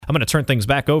I'm going to turn things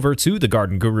back over to the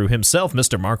garden guru himself,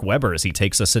 Mr. Mark Weber, as he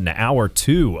takes us into hour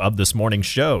 2 of this morning's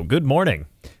show. Good morning.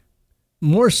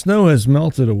 More snow has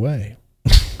melted away.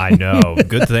 I know.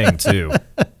 Good thing, too.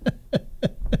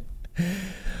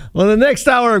 Well, the next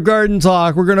hour of Garden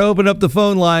Talk, we're going to open up the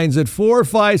phone lines at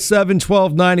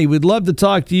 457-1290. We'd love to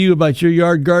talk to you about your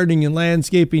yard gardening and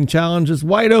landscaping challenges.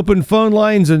 Wide open phone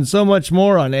lines and so much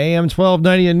more on AM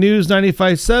 1290 and News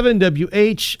 95.7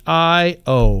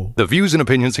 WHIO. The views and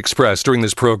opinions expressed during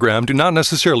this program do not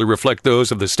necessarily reflect those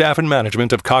of the staff and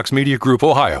management of Cox Media Group,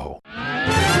 Ohio.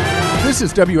 This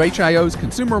is WHIO's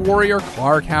consumer warrior,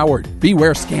 Clark Howard.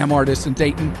 Beware scam artists in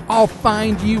Dayton. I'll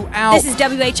find you out. This is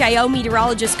WHIO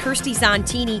meteorologist Kirsty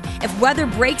Zontini. If weather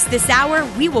breaks this hour,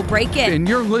 we will break it. And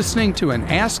you're listening to an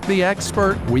Ask the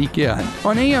Expert weekend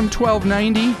on AM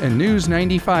 1290 and News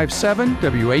 95.7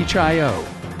 WHIO.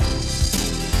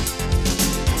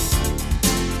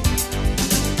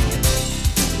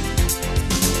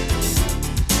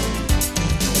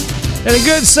 And a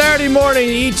good Saturday morning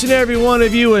to each and every one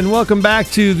of you, and welcome back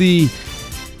to the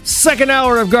second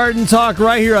hour of Garden Talk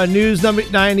right here on News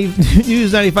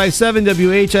 95.7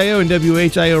 WHIO and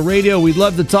WHIO Radio. We'd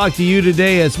love to talk to you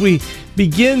today as we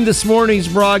begin this morning's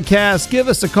broadcast. Give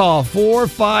us a call,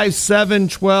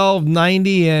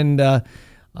 457-1290, and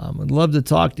I'd love to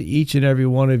talk to each and every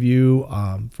one of you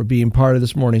for being part of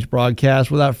this morning's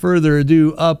broadcast. Without further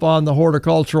ado, up on the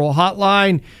horticultural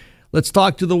hotline, let's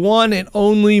talk to the one and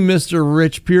only Mr.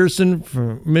 Rich Pearson.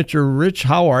 Mr. Rich,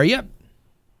 how are you?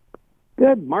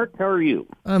 Good, Mark. How are you?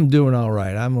 I'm doing all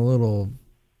right. I'm a little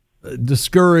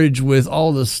discouraged with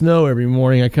all the snow every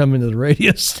morning I come into the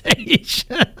radio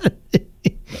station.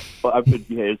 Well, I've been,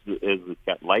 as it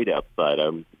got light outside,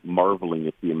 I'm marveling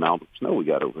at the amount of snow we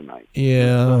got overnight.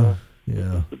 Yeah.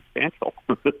 Substantial.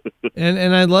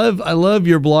 and I love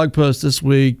your blog post this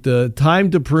week, the time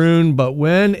to prune, but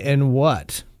when and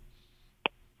what?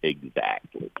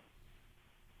 Exactly.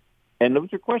 And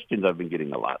those are questions I've been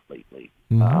getting a lot lately.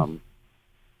 Mm-hmm.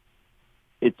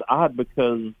 It's odd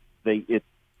because it's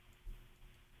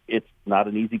not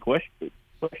an easy question.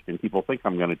 People think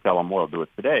I'm going to tell them, well, I'll do it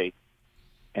today,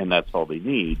 and that's all they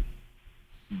need.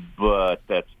 But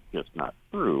that's just not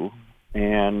true.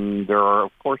 And there are,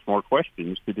 of course, more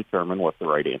questions to determine what the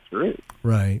right answer is.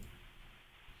 Right.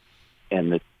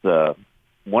 And it's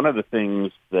one of the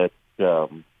things that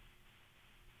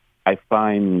I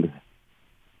find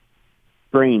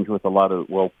strange with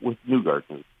with new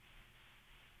gardeners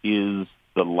is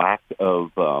the lack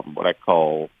of what I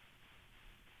call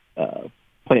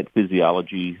plant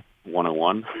physiology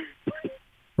 101.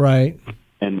 Right.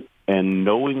 And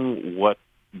knowing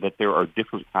that there are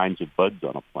different kinds of buds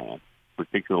on a plant,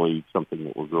 particularly something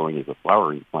that we're growing as a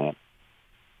flowering plant.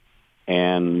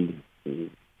 And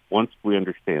once we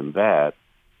understand that,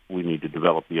 we need to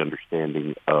develop the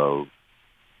understanding of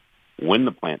when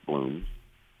the plant blooms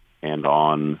and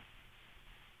on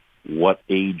what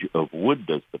age of wood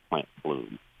does the plant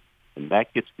bloom. And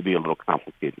that gets to be a little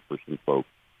complicated for some folks.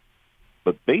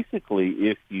 But basically,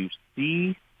 if you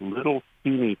see little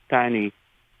teeny tiny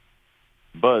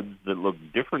buds that look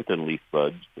different than leaf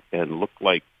buds and look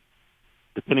like,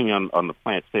 depending on the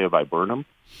plant, say a viburnum,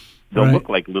 they'll look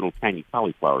like little tiny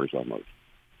cauliflowers almost.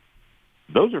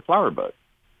 Those are flower buds.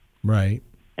 Right.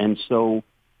 And so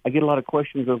I get a lot of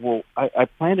questions of, well, I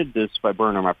planted this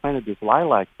viburnum, I planted this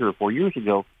lilac 3 or 4 years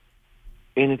ago,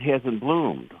 and it hasn't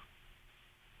bloomed.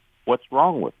 What's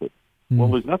wrong with it? Well,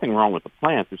 there's nothing wrong with the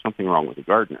plant. There's something wrong with the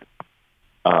gardener.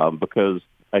 Because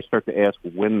I start to ask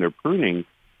when they're pruning,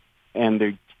 and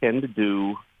they tend to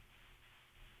do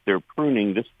their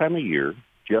pruning this time of year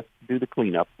just to do the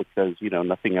cleanup because,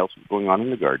 nothing else is going on in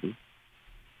the garden.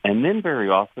 And then very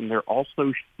often they're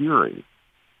also shearing.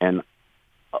 And,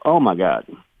 oh, my God,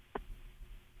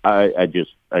 head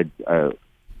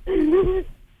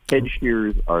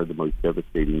shears are the most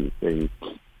devastating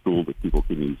tool that people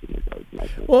can use in their garden, I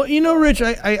think. Well, Rich,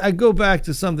 I go back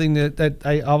to something that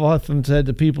I've often said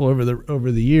to people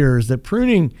over the years, that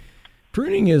pruning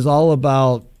is all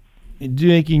about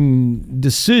making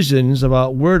decisions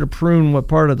about where to prune what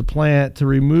part of the plant, to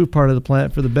remove part of the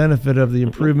plant for the benefit of the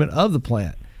improvement of the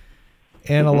plant.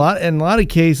 And in a lot of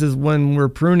cases, when we're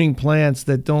pruning plants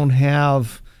that don't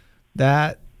have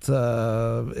that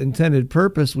intended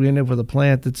purpose, we end up with a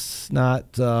plant that's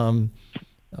not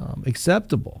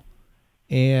acceptable.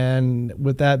 And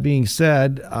with that being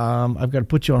said, I've got to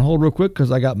put you on hold real quick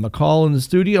because I got McCall in the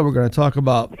studio. We're going to talk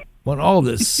about when all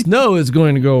this snow is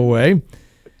going to go away.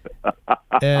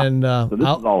 And so this is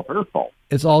all her fault.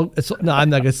 No, I'm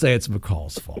not going to say it's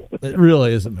McCall's fault. It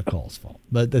really isn't McCall's fault,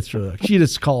 but that's true. She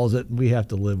just calls it, and we have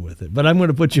to live with it. But I'm going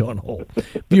to put you on hold.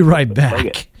 Be right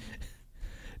back.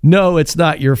 No, it's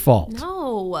not your fault.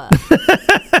 No.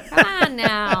 Come on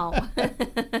now.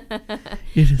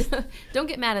 Don't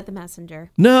get mad at the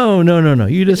messenger. No.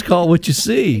 You just call what you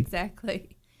see. Exactly.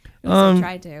 I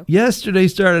try to. Yesterday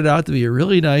started out to be a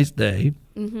really nice day.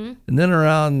 And then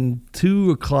around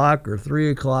 2 o'clock or 3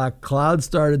 o'clock, clouds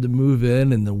started to move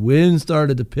in and the wind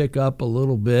started to pick up a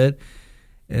little bit.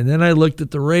 And then I looked at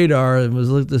the radar and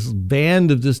was like this band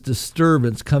of this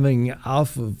disturbance coming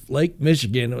off of Lake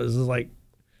Michigan. It was just like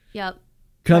coming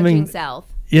Trudging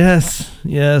south. Yes.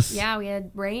 Yeah, we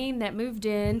had rain that moved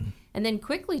in and then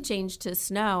quickly changed to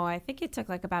snow. I think it took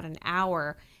like about an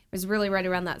hour. It was really right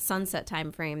around that sunset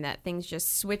time frame that things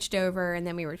just switched over, and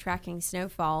then we were tracking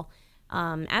snowfall.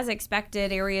 As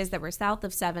expected, areas that were south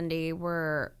of 70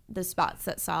 were the spots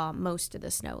that saw most of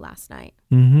the snow last night.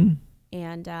 And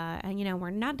we're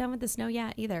not done with the snow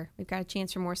yet either. We've got a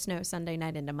chance for more snow Sunday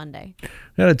night into Monday.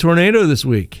 Had a tornado this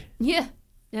week. Yeah,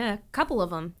 a couple of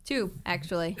them, 2,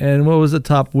 actually. And what was the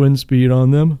top wind speed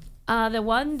on them? The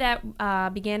one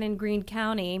that began in Greene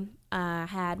County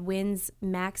had winds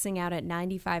maxing out at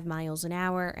 95 miles an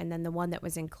hour, and then the one that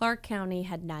was in Clark County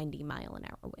had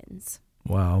 90-mile-an-hour winds.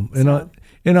 Wow.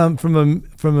 And from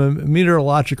a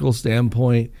meteorological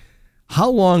standpoint, how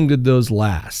long did those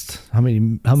last? How many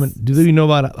do you know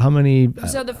about how many?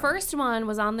 So the first one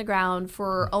was on the ground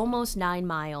for almost 9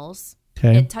 miles.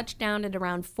 Okay. It touched down at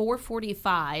around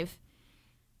 4:45.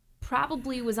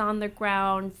 Probably was on the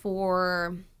ground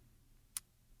for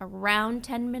around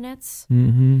 10 minutes.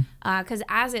 Because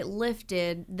as it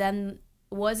lifted, then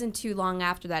wasn't too long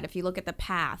after that. If you look at the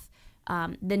path,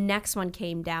 the next one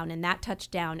came down, and that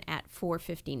touched down at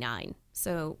 4:59.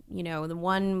 So, the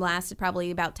one lasted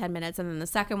probably about 10 minutes, and then the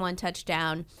second one touched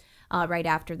down right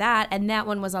after that, and that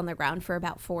one was on the ground for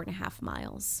about 4.5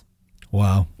 miles.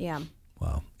 Wow. Yeah.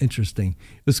 Wow. Interesting.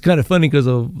 It was kind of funny because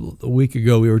a week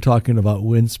ago we were talking about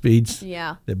wind speeds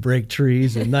that break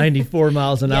trees, and 94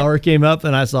 miles an hour came up,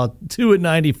 and I saw 2 at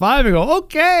 95 and go,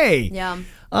 okay. Yeah.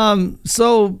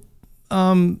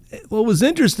 What was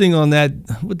interesting on that,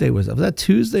 what day was that? Was that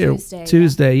Tuesday?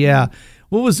 Tuesday, Yeah.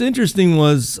 What was interesting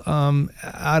was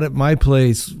out at my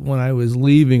place when I was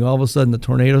leaving, all of a sudden the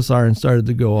tornado siren started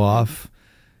to go off.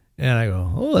 And I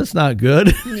go, oh, that's not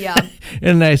good. Yeah.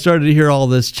 And I started to hear all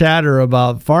this chatter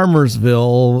about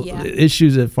Farmersville,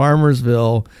 issues at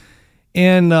Farmersville.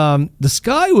 And the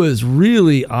sky was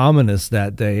really ominous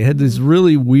that day. It had these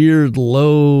really weird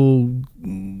low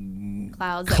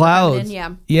clouds.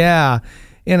 Yeah.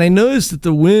 And I noticed that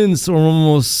the winds were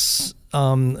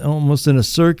almost in a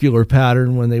circular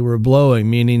pattern when they were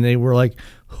blowing, meaning they were like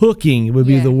hooking would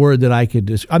be the word that I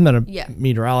could I'm not a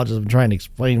meteorologist. I'm trying to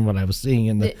explain what I was seeing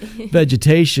in the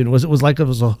vegetation. It was like it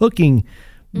was a hooking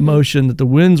motion, that the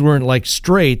winds weren't like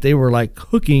straight. They were like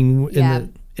hooking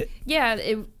in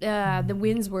the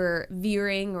winds were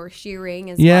veering or shearing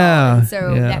as well. And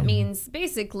so that means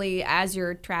basically as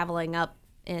you're traveling up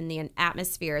in the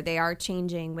atmosphere, they are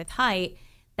changing with height.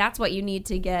 That's what you need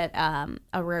to get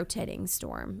a rotating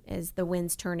storm, is the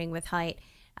winds turning with height.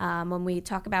 When we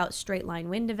talk about straight line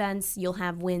wind events, you'll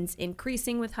have winds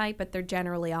increasing with height, but they're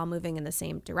generally all moving in the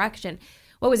same direction.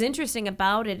 What was interesting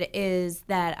about it is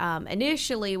that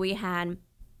initially we had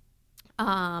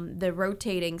the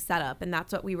rotating setup, and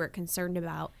that's what we were concerned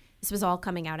about. This was all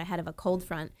coming out ahead of a cold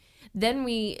front. Then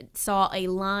we saw a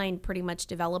line pretty much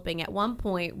developing. At one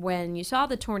point, when you saw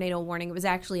the tornado warning, it was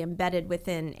actually embedded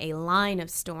within a line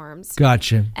of storms.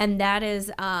 Gotcha. And that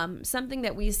is something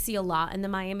that we see a lot in the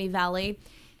Miami Valley.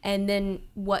 And then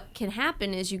what can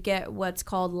happen is you get what's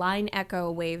called line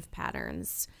echo wave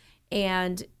patterns.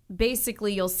 And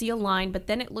basically you'll see a line, but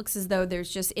then it looks as though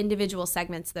there's just individual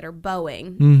segments that are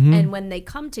bowing. And when they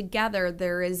come together,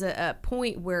 there is a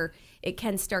point where it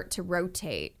can start to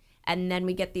rotate. And then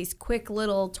we get these quick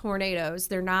little tornadoes.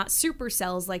 They're not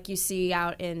supercells like you see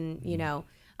out in,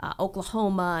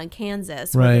 Oklahoma and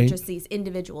Kansas, where they're just these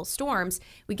individual storms.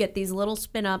 We get these little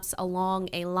spin-ups along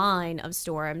a line of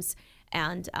storms,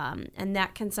 and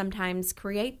that can sometimes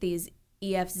create these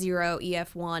EF0,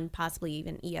 EF1, possibly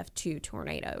even EF2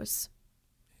 tornadoes.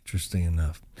 Interesting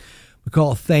enough.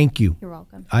 McCall, thank you. You're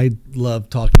welcome. I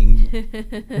love talking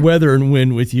weather and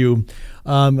wind with you.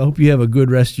 I hope you have a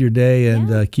good rest of your day,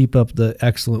 and keep up the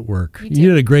excellent work. You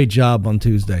did a great job on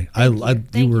Tuesday.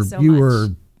 Thank you so much. You were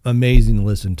amazing to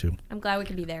listen to. I'm glad we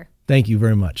could be there. Thank you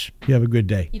very much. You have a good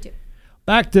day. You too.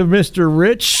 Back to Mr.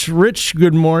 Rich. Rich,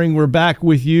 good morning. We're back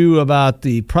with you about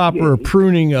the proper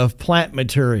pruning of plant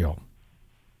material.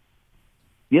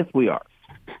 Yes, we are.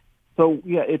 So,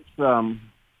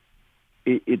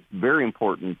 it's very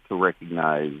important to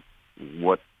recognize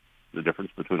what's the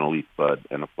difference between a leaf bud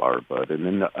and a flower bud, and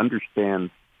then to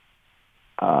understand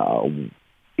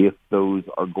if those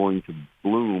are going to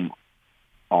bloom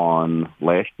on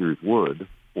last year's wood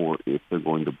or if they're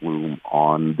going to bloom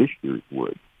on this year's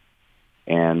wood.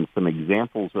 And some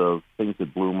examples of things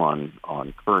that bloom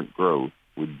on current growth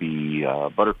would be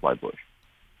butterfly bush.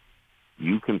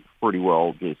 You can pretty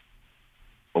well just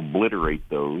obliterate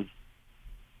those,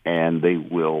 and they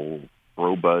will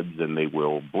throw buds and they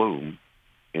will bloom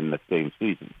in the same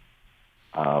season.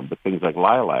 But things like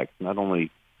lilacs, not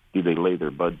only do they lay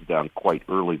their buds down quite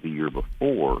early the year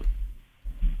before,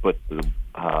 but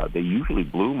they usually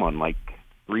bloom on like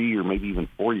 3 or maybe even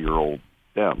 4-year-old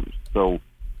stems. So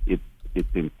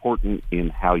it's important in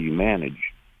how you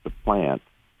manage the plant.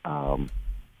 And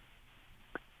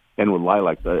with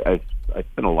lilacs, I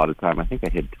spent a lot of time. I think I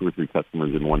had 2 or 3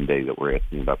 customers in one day that were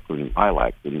asking about pruning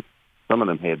lilacs, and some of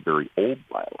them had very old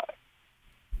lilacs.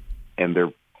 And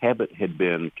their habit had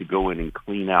been to go in and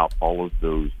clean out all of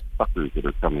those suckers that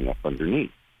are coming up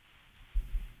underneath.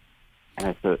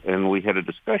 And we had a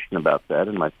discussion about that,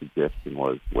 and my suggestion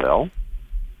was, well,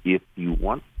 if you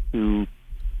want to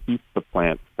keep the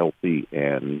plant healthy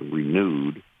and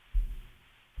renewed,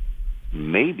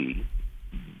 maybe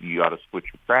you ought to switch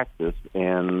your practice,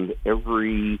 and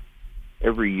every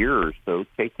year or so,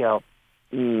 take out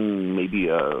maybe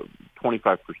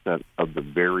 25% of the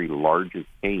very largest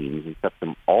canes and cut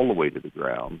them all the way to the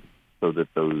ground so that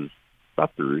those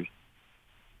suckers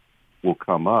will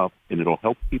come up, and it'll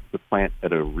help keep the plant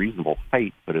at a reasonable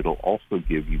height, but it'll also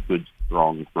give you good,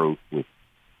 strong growth with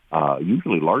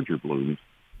usually larger blooms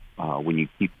when you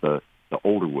keep the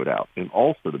older wood out. And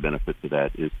also the benefit to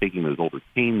that is taking those older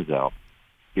canes out,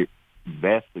 it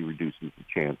vastly reduces the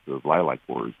chance of lilac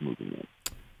borers moving in.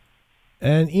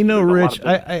 And Rich,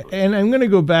 I'm going to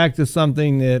go back to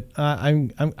something that I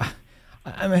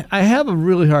have a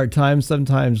really hard time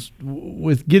sometimes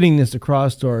with getting this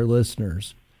across to our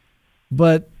listeners.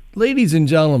 But ladies and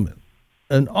gentlemen,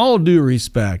 in all due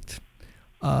respect,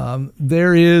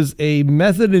 there is a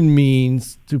method and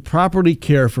means to properly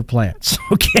care for plants,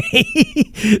 okay?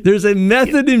 There's a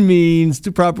method and means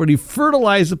to properly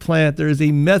fertilize a plant. There is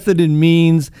a method and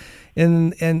means,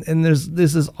 and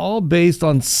this is all based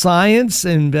on science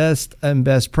and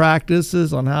best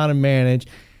practices on how to manage.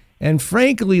 And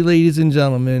frankly, ladies and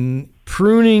gentlemen,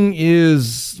 pruning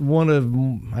is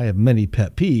I have many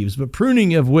pet peeves, but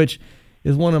pruning of which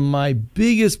is one of my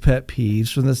biggest pet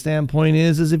peeves from the standpoint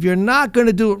is if you're not going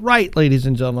to do it right, ladies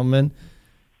and gentlemen,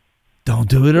 don't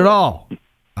do it at all.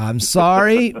 I'm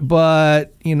sorry,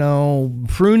 but,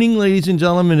 pruning, ladies and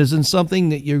gentlemen, isn't something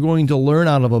that you're going to learn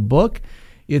out of a book.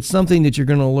 It's something that you're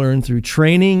going to learn through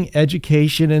training,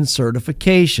 education, and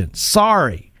certification.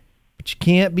 Sorry, but you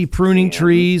can't be pruning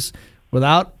trees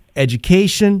without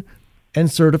education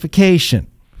and certification.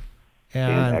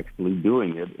 And actually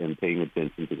doing it and paying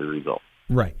attention to the results.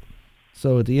 Right.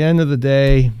 So at the end of the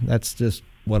day, that's just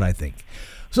what I think.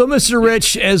 So, Mr.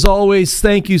 Rich, as always,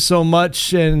 thank you so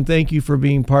much, and thank you for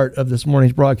being part of this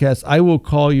morning's broadcast. I will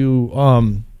call you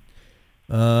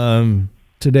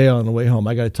today on the way home.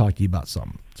 I got to talk to you about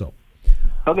something. So,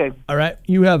 okay. All right.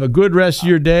 You have a good rest of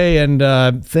your day,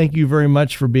 and thank you very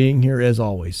much for being here, as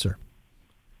always, sir.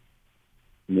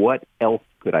 What else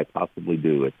could I possibly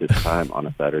do at this time on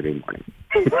a Saturday morning?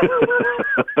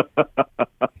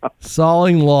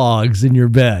 Sawing logs in your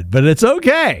bed, but it's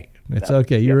okay. It's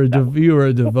okay. You are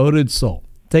a devoted soul.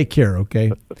 Take care,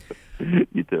 okay?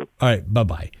 You too. All right,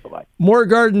 bye-bye. Bye-bye. More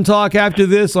garden talk after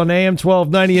this on AM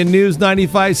 1290 and News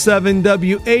 95.7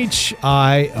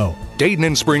 WHIO. Dayton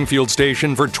and Springfield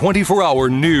station for 24-hour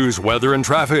news, weather, and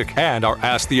traffic, and our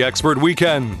Ask the Expert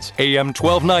weekends. AM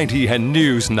 1290 and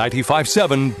News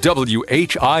 95.7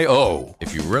 WHIO.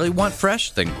 If you really want fresh,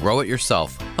 then grow it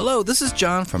yourself. Hello, this is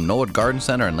John from Knollwood Garden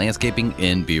Center and Landscaping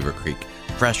in Beaver Creek.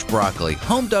 Fresh broccoli,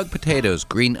 home-dug potatoes,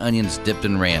 green onions dipped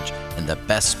in ranch, and the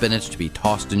best spinach to be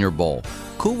tossed in your bowl.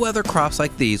 Cool weather crops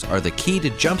like these are the key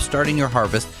to jump-starting your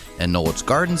harvest, and Knollwood's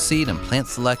garden seed and plant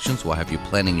selections will have you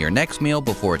planning your next meal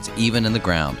before it's even in the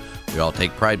ground. We all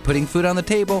take pride putting food on the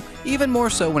table, even more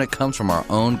so when it comes from our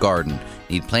own garden.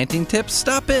 Need planting tips?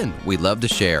 Stop in. We'd love to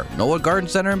share. Knollwood Garden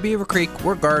Center in Beaver Creek,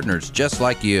 we're gardeners just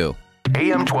like you.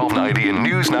 AM 1290 and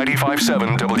News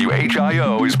 95.7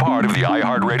 WHIO is part of the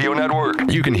iHeartRadio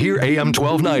network. You can hear AM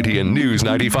 1290 and News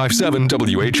 95.7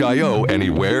 WHIO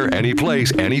anywhere,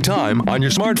 anyplace, anytime on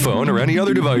your smartphone or any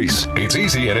other device. It's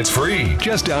easy and it's free.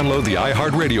 Just download the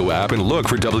iHeartRadio app and look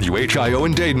for WHIO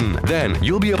in Dayton. Then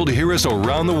you'll be able to hear us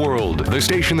around the world. The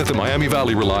station that the Miami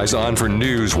Valley relies on for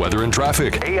news, weather, and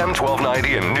traffic. AM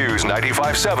 1290 and News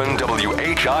 95.7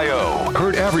 WHIO.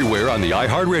 Heard everywhere on the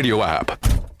iHeartRadio app.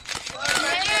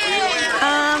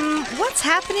 What What's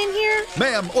happening here?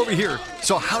 Ma'am, over here.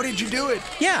 So how did you do it?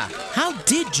 Yeah, how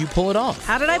did you pull it off?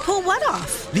 How did I pull what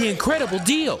off? The incredible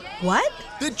deal. What?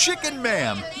 The chicken,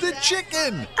 ma'am. The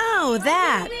chicken. Oh,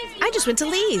 that. I just went to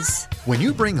Lee's. When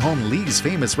you bring home Lee's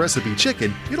famous recipe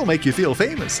chicken, it'll make you feel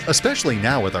famous, especially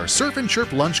now with our Surf and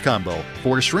Chirp lunch combo.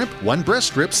 4 shrimp, 1 breast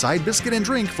strip, side biscuit, and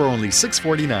drink for only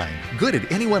 $6.49. Good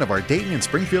at any one of our Dayton and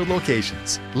Springfield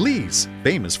locations. Lee's,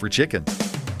 famous for chicken.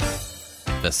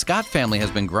 The Scott family has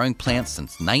been growing plants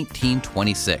since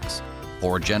 1926.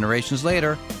 4 generations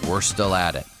later, we're still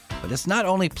at it. But it's not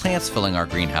only plants filling our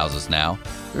greenhouses now.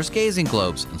 There's gazing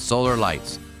globes and solar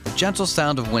lights, the gentle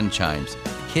sound of wind chimes,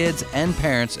 kids and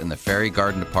parents in the fairy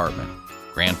garden department.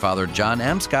 Grandfather John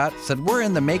M. Scott said we're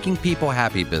in the making people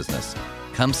happy business.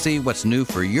 Come see what's new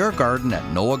for your garden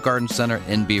at Noah Garden Center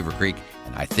in Beaver Creek,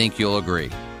 and I think you'll agree.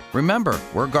 Remember,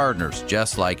 we're gardeners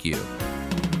just like you.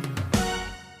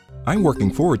 I'm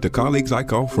working forward to colleagues I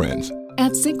call friends.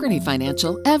 At Synchrony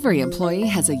Financial, every employee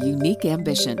has a unique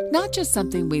ambition, not just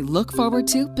something we look forward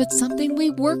to, but something we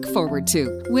work forward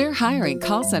to. We're hiring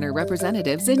call center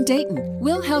representatives in Dayton.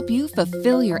 We'll help you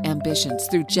fulfill your ambitions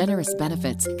through generous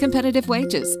benefits, competitive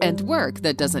wages, and work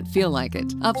that doesn't feel like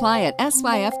it. Apply at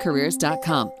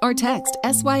syfcareers.com or text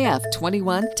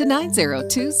SYF21 to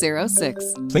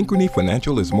 90206. Synchrony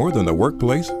Financial is more than a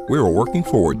workplace, we're a working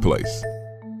forward place.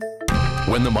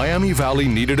 When the Miami Valley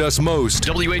needed us most,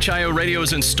 WHIO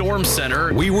Radio's in Storm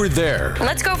Center. We were there.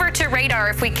 Let's go over to radar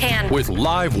if we can. With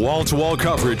live wall-to-wall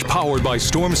coverage powered by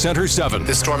Storm Center 7.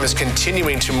 The storm is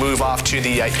continuing to move off to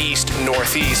the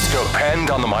east-northeast. Depend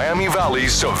on the Miami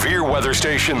Valley's severe weather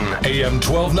station. AM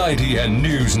 1290 and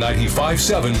News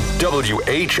 95.7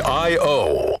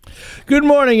 WHIO. Good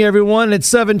morning, everyone. It's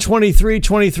 7:23,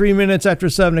 23 minutes after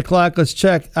 7 o'clock. Let's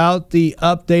check out the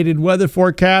updated weather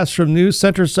forecast from News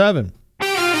Center 7.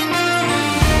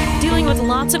 With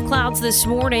lots of clouds this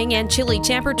morning and chilly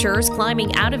temperatures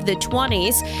climbing out of the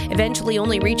 20s, eventually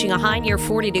only reaching a high near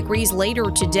 40 degrees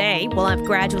later today. We'll have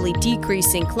gradually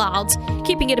decreasing clouds,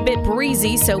 keeping it a bit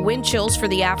breezy, so wind chills for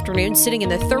the afternoon sitting in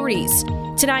the 30s.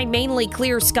 Tonight, mainly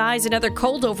clear skies, another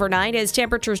cold overnight as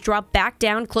temperatures drop back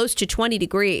down close to 20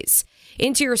 degrees.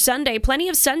 Into your Sunday, plenty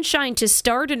of sunshine to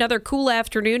start, another cool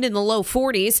afternoon in the low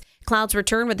 40s. Clouds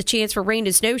return with a chance for rain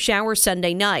and snow showers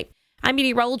Sunday night. I'm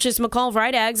meteorologist McCall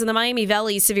Vrydaghs in the Miami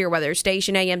Valley Severe Weather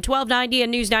Station, AM 1290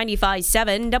 and News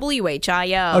 95.7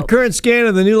 WHIO. A current scan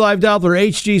of the new Live Doppler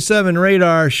HG7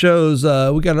 radar shows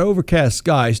we got overcast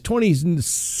skies,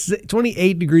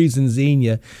 28 degrees in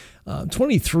Xenia,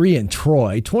 23 in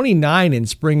Troy, 29 in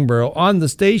Springboro. On the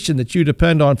station that you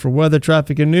depend on for weather,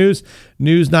 traffic, and news,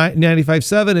 News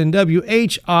 95.7 and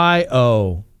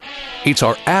WHIO. It's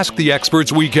our Ask the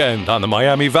Experts weekend on the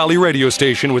Miami Valley radio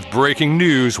station with breaking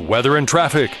news, weather, and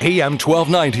traffic. AM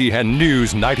 1290 and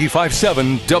News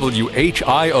 95.7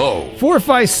 WHIO.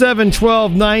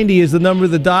 457-1290 is the number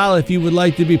of the dial if you would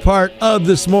like to be part of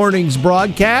this morning's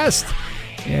broadcast.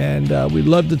 And we'd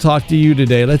love to talk to you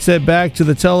today. Let's head back to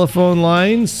the telephone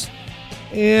lines.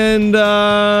 And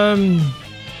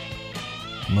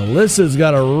Melissa's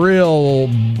got a real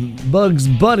Bugs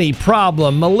Bunny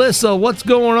problem. Melissa, what's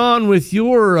going on with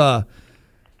your...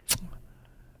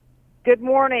 Good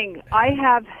morning. I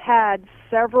have had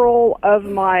several of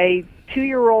my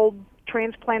 2-year-old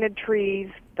transplanted trees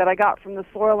that I got from the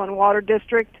Soil and Water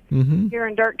District. Here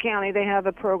in Darke County. They have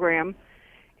a program.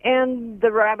 And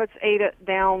the rabbits ate it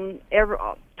down,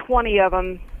 20 of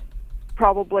them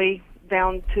probably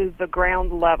down to the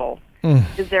ground level.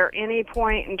 Is there any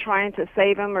point in trying to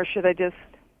save them, or should I just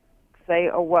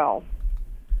say, oh, well?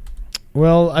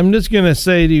 Well, I'm just going to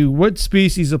say to you, what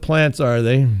species of plants are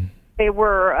they? They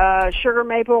were sugar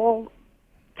maple,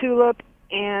 tulip,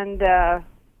 and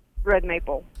red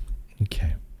maple.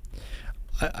 Okay.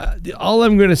 All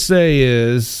I'm going to say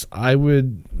is I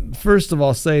would, first of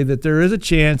all, say that there is a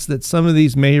chance that some of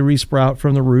these may resprout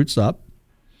from the roots up,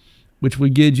 which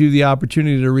would give you the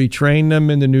opportunity to retrain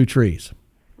them into new trees.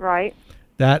 Right.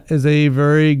 That is a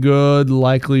very good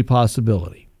likely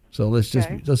possibility. So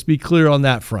let's be clear on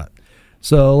that front.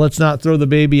 So let's not throw the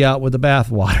baby out with the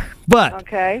bathwater.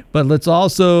 But let's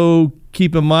also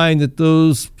keep in mind that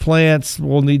those plants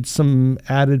will need some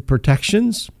added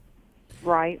protections.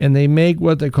 Right. And they make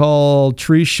what they call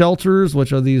tree shelters,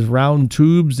 which are these round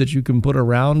tubes that you can put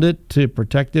around it to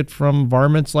protect it from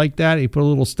varmints like that. You put a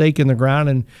little stake in the ground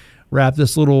and wrap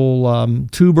this little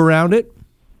tube around it.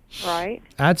 Right.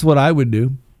 That's what I would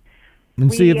do.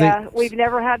 And see if we've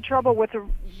never had trouble with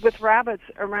rabbits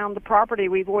around the property.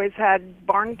 We've always had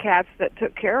barn cats that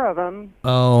took care of them.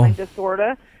 Oh. Kind of, sort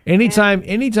of.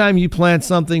 Anytime you plant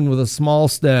something with a small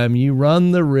stem, you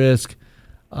run the risk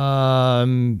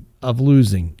of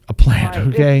losing a plant, Right.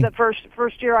 okay? It's the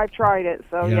first year I've tried it,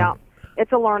 so yeah,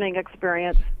 it's a learning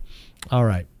experience. All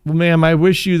right. Well, ma'am, I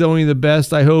wish you only the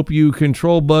best. I hope you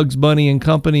control Bugs Bunny and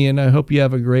company, and I hope you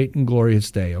have a great and glorious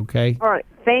day, okay? All right.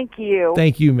 Thank you.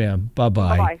 Thank you, ma'am.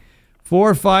 Bye-bye. Bye-bye.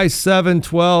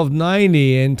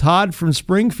 457-1290. And Todd from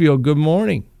Springfield, good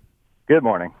morning. Good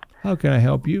morning. How can I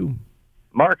help you?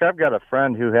 Mark, I've got a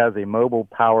friend who has a mobile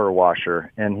power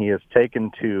washer, and he has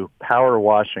taken to power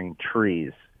washing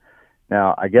trees.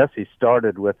 Now, I guess he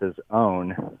started with his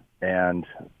own and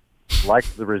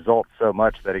liked the results so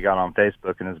much that he got on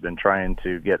Facebook and has been trying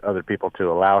to get other people to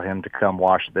allow him to come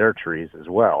wash their trees as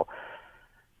well.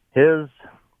 His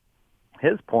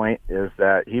point is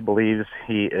that he believes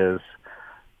he is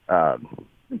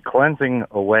cleansing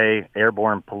away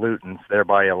airborne pollutants,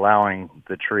 thereby allowing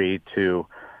the tree to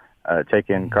take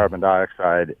in carbon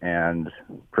dioxide and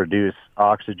produce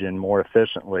oxygen more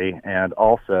efficiently, and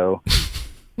also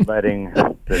letting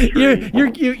the tree.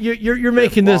 You're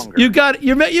making this. You got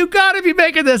to be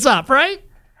making this up, right?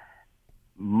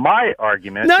 My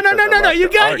argument. No. You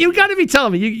got to be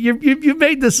telling me you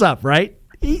made this up, right?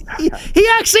 He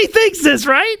actually thinks this,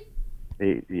 right?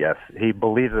 Yes, he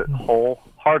believes it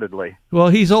wholeheartedly. Well,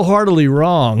 he's wholeheartedly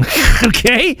wrong.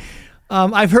 Okay,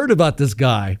 I've heard about this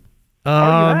guy. You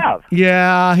have?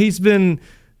 Yeah, he's been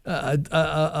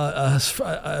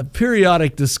a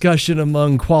periodic discussion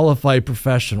among qualified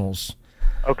professionals.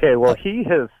 Okay, well, he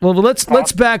has. Well,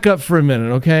 let's back up for a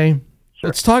minute, okay? Sure.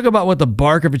 Let's talk about what the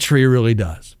bark of a tree really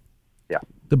does. Yeah.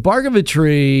 The bark of a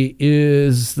tree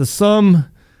is the sum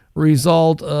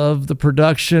result of the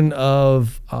production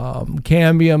of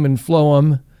cambium and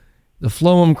phloem. The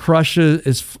phloem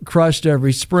is crushed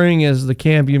every spring as the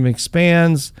cambium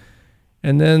expands,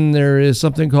 and then there is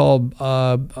something called bark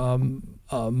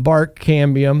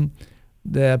cambium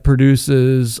that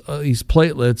produces these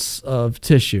platelets of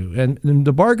tissue. And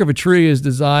the bark of a tree is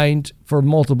designed for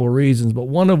multiple reasons, but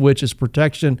one of which is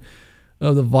protection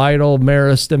of the vital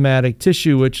meristematic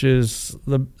tissue, which is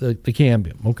the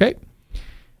cambium. Okay.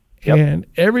 Yep.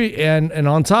 And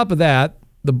on top of that,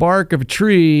 the bark of a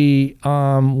tree,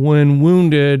 when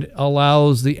wounded,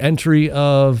 allows the entry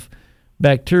of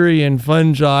bacteria and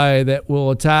fungi that will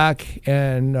attack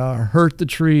and hurt the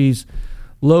tree's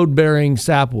load-bearing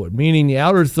sapwood, meaning the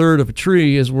outer third of a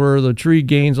tree is where the tree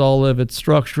gains all of its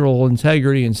structural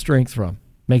integrity and strength from.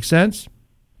 Make sense?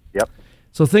 Yep.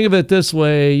 So think of it this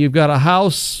way. You've got a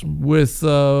house with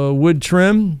wood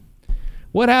trim.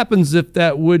 What happens if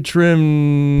that wood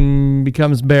trim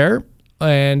becomes bare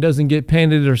and doesn't get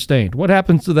painted or stained? What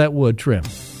happens to that wood trim?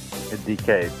 It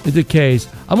decays. It decays.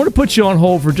 I'm going to put you on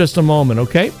hold for just a moment,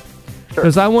 okay?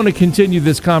 Because I want to continue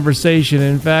this conversation.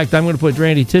 In fact, I'm going to put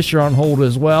Randy Tisher on hold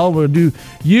as well. We'll do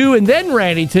you and then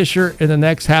Randy Tisher in the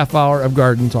next half hour of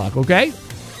Garden Talk, okay?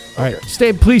 All right.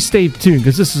 Please stay tuned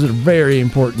because this is a very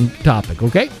important topic,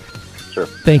 okay? Sure.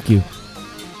 Thank you.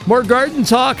 More Garden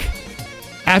Talk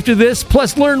after this,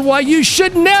 plus learn why you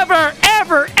should never,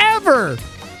 ever, ever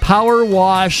power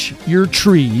wash your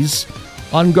trees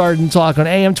on Garden Talk on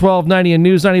AM 1290 and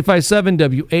News 95.7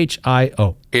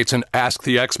 WHIO. It's an Ask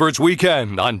the Experts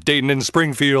weekend on Dayton and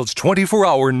Springfield's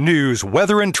 24-hour news,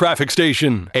 weather, and traffic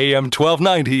station, AM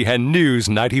 1290 and News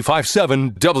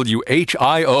 95.7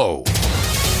 WHIO.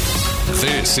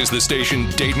 This is the station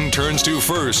Dayton turns to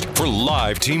first for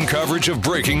live team coverage of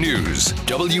breaking news.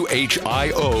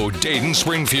 WHIO Dayton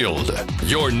Springfield.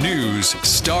 Your news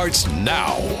starts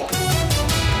now.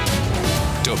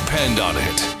 Depend on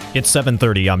it. It's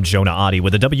 7:30. I'm Jonah Oddie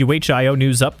with a WHIO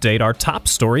News Update. Our top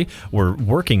story, we're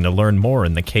working to learn more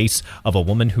in the case of a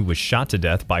woman who was shot to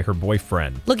death by her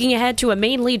boyfriend. Looking ahead to a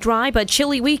mainly dry but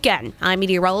chilly weekend, I'm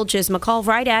meteorologist McCall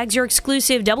Vrydaghs. Your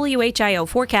exclusive WHIO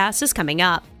forecast is coming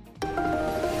up.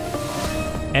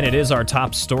 And it is our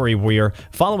top story. We're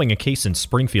following a case in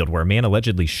Springfield where a man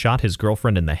allegedly shot his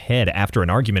girlfriend in the head after an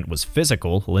argument was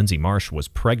physical. Lindsay Marsh was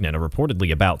pregnant,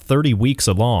 reportedly about 30 weeks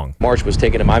along. Marsh was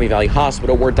taken to Miami Valley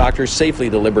Hospital where doctors safely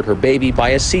delivered her baby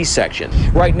by a C-section.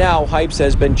 Right now, Hypes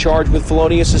has been charged with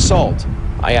felonious assault.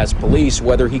 I asked police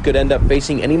whether he could end up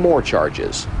facing any more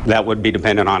charges. That would be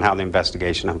dependent on how the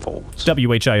investigation unfolds.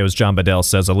 WHIO's John Bedell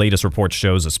says a latest report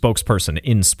shows a spokesperson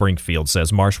in Springfield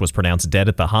says Marsh was pronounced dead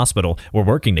at the hospital. We're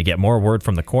working to get more word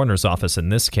from the coroner's office in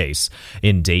this case.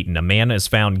 In Dayton, a man is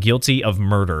found guilty of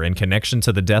murder in connection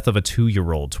to the death of a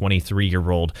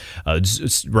 23-year-old.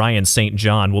 Ryan St.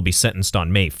 John will be sentenced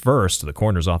on May 1st. The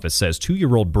coroner's office says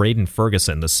 2-year-old Braden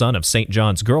Ferguson, the son of St.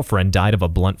 John's girlfriend, died of a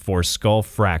blunt force skull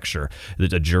fracture.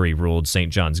 The jury ruled St.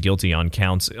 John's guilty on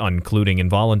counts including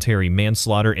involuntary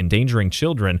manslaughter, endangering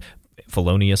children,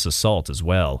 felonious assault as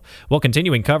well. Well,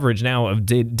 continuing coverage now of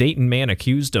Dayton man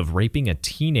accused of raping a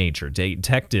teenager.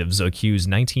 Detectives accuse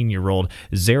 19-year-old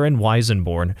Zarin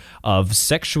Weisenborn of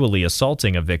sexually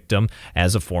assaulting a victim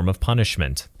as a form of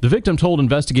punishment. The victim told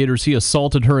investigators he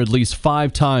assaulted her at least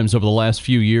 5 times over the last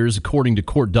few years, according to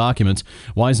court documents.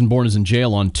 Weisenborn is in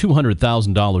jail on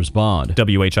 $200,000 bond.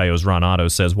 WHIO's Ron Otto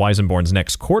says Weisenborn's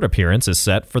next court appearance is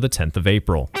set for the 10th of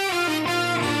April.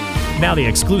 Now the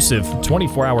exclusive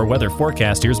 24-hour weather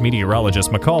forecast. Here's meteorologist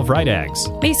McCall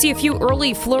Vrydaghs. May see a few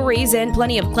early flurries and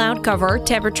plenty of cloud cover.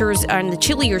 Temperatures on the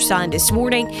chillier side this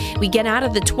morning. We get out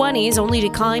of the 20s, only to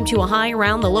climb to a high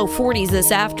around the low 40s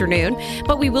this afternoon,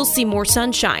 but we will see more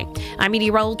sunshine. I'm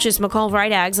meteorologist McCall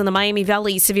Vrydaghs on the Miami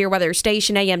Valley Severe Weather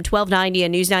Station, AM 1290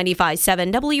 and News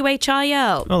 95.7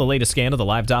 WHIO. Well, the latest scan of the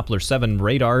live Doppler 7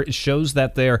 radar shows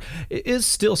that there is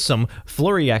still some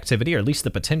flurry activity, or at least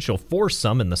the potential for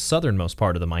some in the southernmost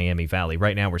part of the Miami Valley.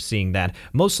 Right now we're seeing that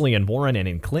mostly in Warren and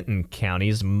in Clinton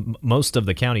counties. Most of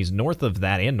the counties north of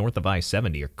that and north of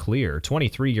I-70 are clear.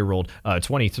 23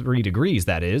 degrees,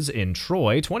 that is, in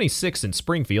Troy, 26 in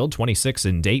Springfield, 26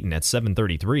 in Dayton at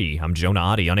 7:33. I'm Jonah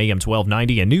Adi on AM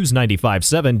 1290 and News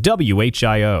 95.7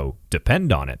 WHIO.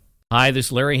 Depend on it. Hi, this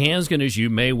is Larry Hansgen. As you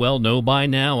may well know by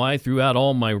now, I threw out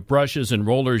all my brushes and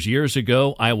rollers years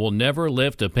ago. I will never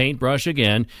lift a paintbrush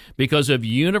again because of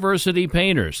University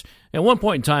Painters. At one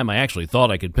point in time, I actually thought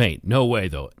I could paint. No way,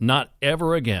 though. Not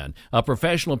ever again. A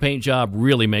professional paint job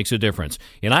really makes a difference,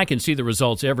 and I can see the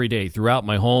results every day throughout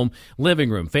my home, living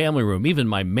room, family room, even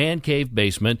my man cave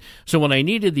basement. So when I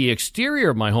needed the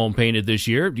exterior of my home painted this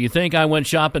year, do you think I went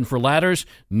shopping for ladders?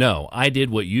 No, I did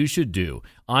what you should do.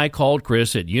 I called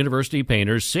Chris at University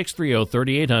Painters,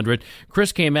 630-3800.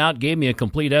 Chris came out, gave me a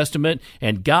complete estimate,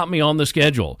 and got me on the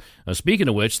schedule. Speaking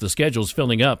of which, the schedule's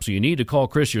filling up, so you need to call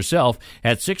Chris yourself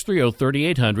at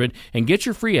 630-3800 and get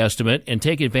your free estimate and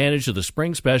take advantage of the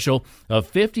spring special of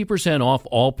 50% off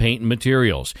all paint and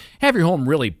materials. Have your home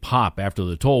really pop after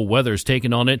the toll weather's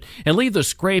taken on it, and leave the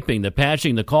scraping, the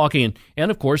patching, the caulking, and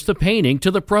of course the painting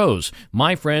to the pros.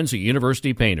 My friends at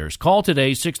University Painters. Call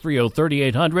today,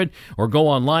 630-3800, or go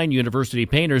online,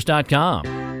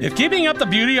 universitypainters.com. If keeping up the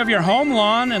beauty of your home,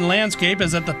 lawn, and landscape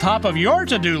is at the top of your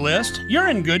to-do list, you're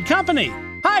in good company.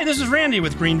 Hi, this is Randy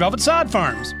with Green Velvet Sod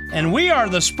Farms, and we are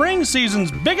the spring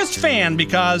season's biggest fan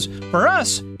because, for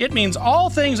us, it means all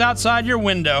things outside your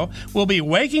window will be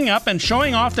waking up and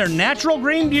showing off their natural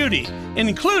green beauty,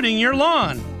 including your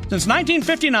lawn. Since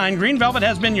 1959, Green Velvet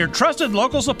has been your trusted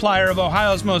local supplier of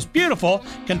Ohio's most beautiful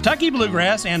Kentucky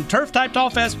bluegrass and turf-type tall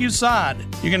fescue sod.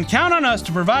 You can count on us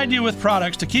to provide you with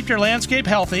products to keep your landscape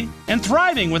healthy and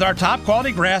thriving with our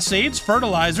top-quality grass seeds,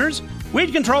 fertilizers,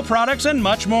 weed control products, and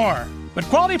much more. But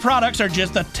quality products are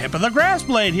just the tip of the grass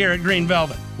blade here at Green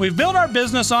Velvet. We've built our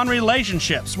business on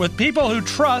relationships with people who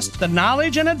trust the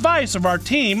knowledge and advice of our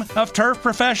team of turf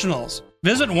professionals.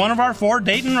 Visit one of our 4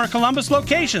 Dayton or Columbus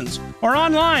locations or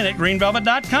online at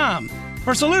greenvelvet.com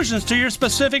for solutions to your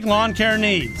specific lawn care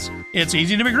needs. It's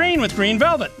easy to be green with Green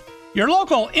Velvet. Your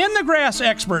local in-the-grass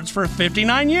experts for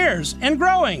 59 years and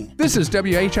growing. This is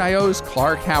WHIO's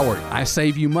Clark Howard. I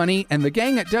save you money, and the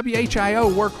gang at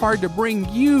WHIO work hard to bring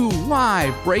you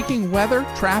live breaking weather,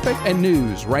 traffic, and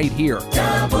news right here.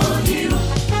 WHIO.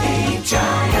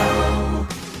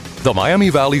 The Miami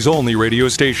Valley's only radio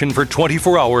station for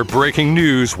 24-hour breaking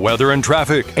news, weather, and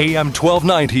traffic. AM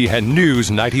 1290 and News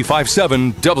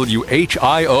 95.7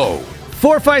 WHIO.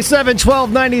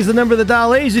 457-1290 is the number of the dial.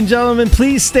 Ladies and gentlemen,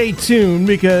 please stay tuned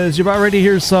because you're about ready to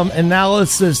hear some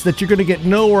analysis that you're going to get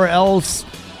nowhere else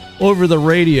over the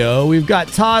radio. We've got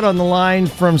Todd on the line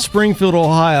from Springfield,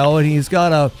 Ohio, and he's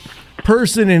got a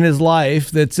person in his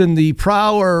life that's in the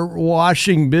power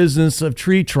washing business of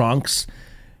tree trunks.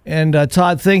 And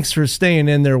Todd, thanks for staying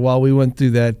in there while we went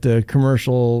through that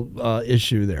commercial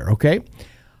issue there, okay?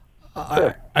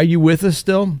 Sure. Are you with us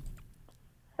still?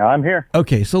 I'm here.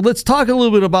 Okay, so let's talk a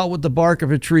little bit about what the bark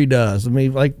of a tree does. I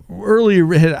mean, like earlier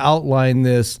we had outlined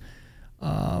this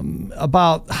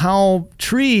about how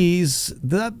trees,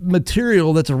 that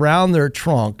material that's around their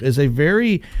trunk is a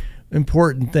very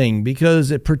important thing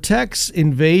because it protects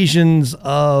invasions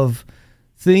of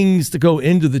things to go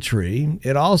into the tree.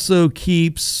 It also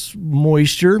keeps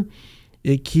moisture.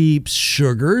 It keeps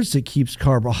sugars. It keeps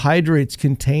carbohydrates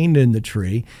contained in the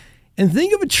tree. And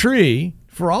think of a tree,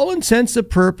 for all intents and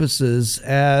purposes,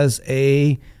 as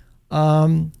a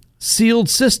sealed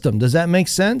system. Does that make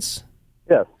sense?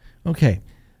 Yes. Okay.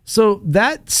 So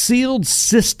that sealed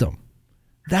system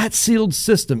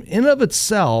in of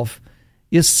itself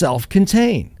is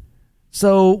self-contained.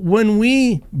 So when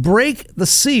we break the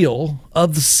seal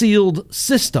of the sealed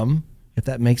system, if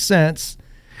that makes sense,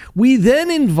 We then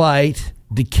invite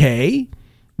decay.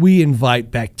 We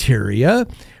invite bacteria.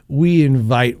 We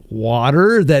invite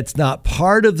water that's not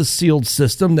part of the sealed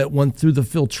system that went through the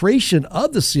filtration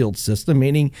of the sealed system,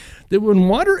 meaning that when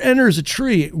water enters a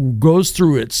tree, it goes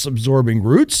through its absorbing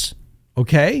roots,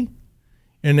 okay?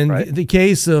 And in the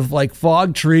case of like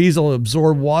fog trees, they'll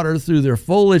absorb water through their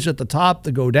foliage at the top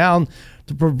to go down.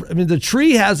 The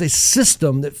tree has a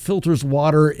system that filters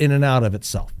water in and out of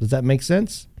itself. Does that make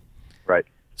sense? Right.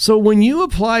 So when you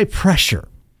apply pressure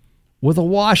with a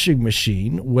washing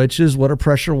machine, which is what a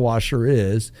pressure washer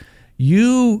is,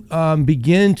 you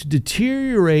begin to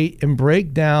deteriorate and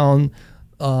break down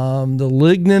the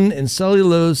lignin and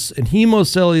cellulose and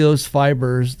hemocellulose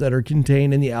fibers that are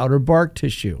contained in the outer bark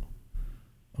tissue.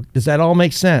 Does that all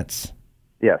make sense?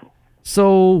 Yes.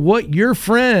 So what your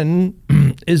friend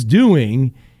is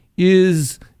doing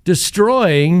is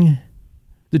destroying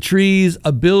the tree's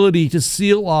ability to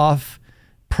seal off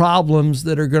problems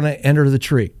that are going to enter the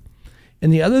tree.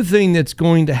 And the other thing that's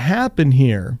going to happen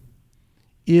here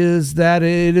is that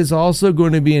it is also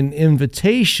going to be an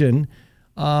invitation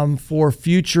for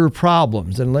future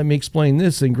problems. And let me explain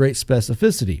this in great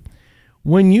specificity.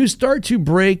 When you start to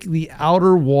break the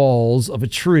outer walls of a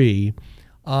tree,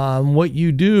 what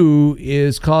you do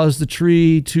is cause the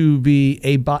tree to be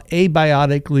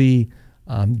abiotically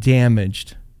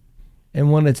damaged.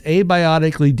 And when it's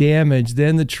abiotically damaged,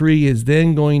 then the tree is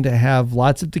then going to have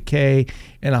lots of decay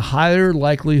and a higher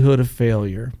likelihood of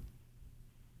failure.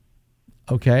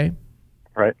 Okay?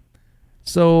 Right.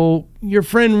 So your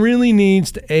friend really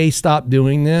needs to A, stop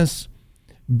doing this.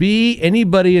 B,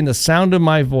 anybody in the sound of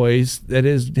my voice that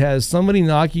has somebody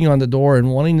knocking on the door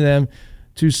and wanting them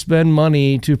to spend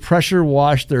money to pressure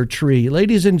wash their tree.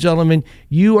 Ladies and gentlemen,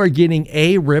 you are getting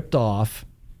A, ripped off.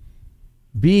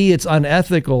 B, it's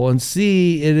unethical. And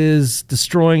C, it is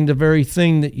destroying the very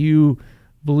thing that you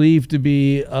believe to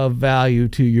be of value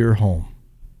to your home.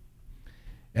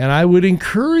 And I would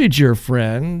encourage your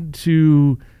friend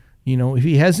to, if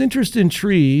he has interest in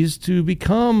trees, to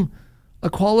become a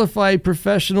qualified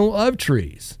professional of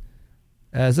trees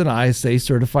as an ISA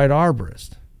certified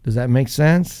arborist. Does that make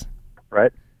sense?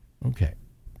 Right. Okay.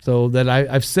 So that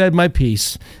I've said my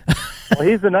piece. Well,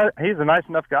 he's a nice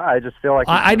enough guy. I just feel like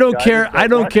I don't care. I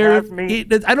don't care.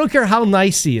 I don't care how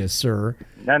nice he is, sir.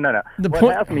 No.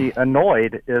 What has me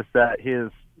annoyed is that he has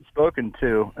spoken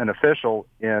to an official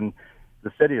in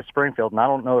the city of Springfield, and I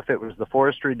don't know if it was the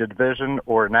Forestry Division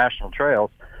or National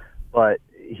Trails, but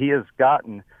he has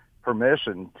gotten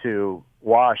permission to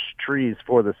wash trees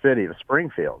for the city of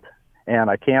Springfield, and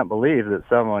I can't believe that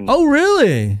someone. Oh,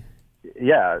 really?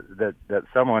 Yeah, that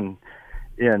someone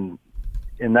in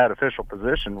that official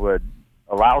position would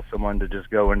allow someone to just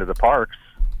go into the parks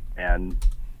and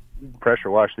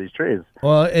pressure wash these trees.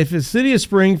 Well, if the city of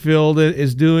Springfield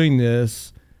is doing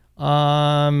this,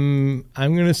 I'm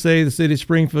going to say the city of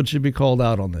Springfield should be called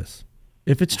out on this.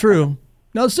 If it's true.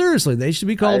 No, seriously, they should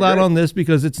be called out on this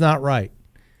because it's not right.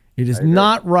 It is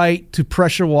not right to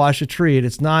pressure wash a tree. It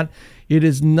is not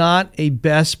a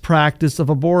best practice of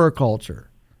arboriculture.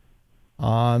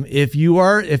 If you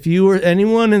are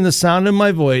anyone in the sound of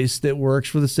my voice that works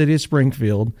for the city of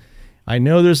Springfield, I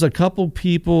know there's a couple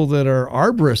people that are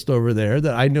arborists over there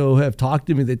that I know have talked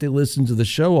to me that they listen to the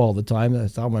show all the time.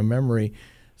 That's how my memory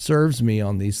serves me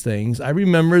on these things. I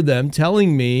remember them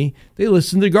telling me they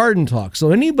listen to Garden Talk.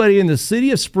 So anybody in the city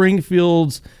of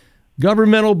Springfield's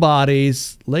governmental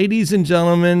bodies, ladies and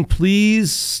gentlemen,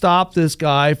 please stop this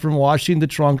guy from washing the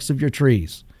trunks of your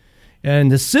trees.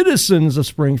 And the citizens of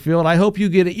Springfield, I hope you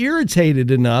get irritated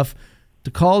enough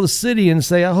to call the city and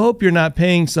say, I hope you're not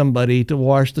paying somebody to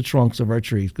wash the trunks of our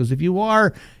trees. Because if you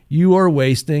are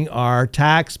wasting our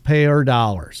taxpayer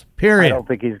dollars, period. I don't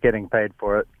think he's getting paid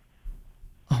for it.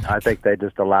 I think they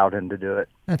just allowed him to do it.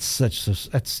 That's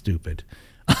stupid.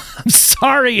 I'm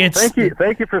sorry. Thank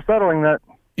you for settling that.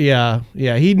 Yeah.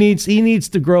 He needs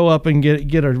to grow up and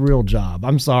get a real job.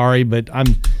 I'm sorry, but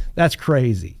that's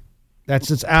crazy. That's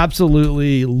just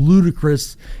absolutely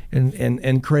ludicrous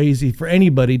and crazy for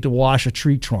anybody to wash a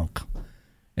tree trunk.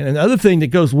 And another thing that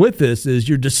goes with this is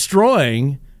you're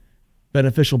destroying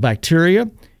beneficial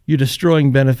bacteria. You're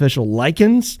destroying beneficial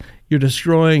lichens. You're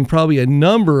destroying probably a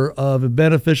number of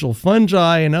beneficial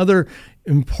fungi and other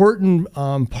important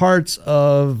parts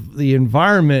of the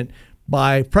environment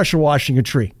by pressure washing a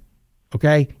tree.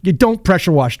 Okay? You don't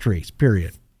pressure wash trees,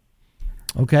 period.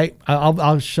 Okay?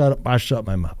 I'll shut up. I'll shut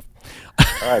my mouth.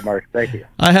 All right, Mark. Thank you.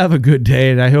 I have a good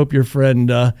day, and I hope your friend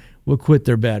will quit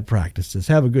their bad practices.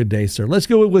 Have a good day, sir. Let's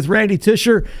go with Randy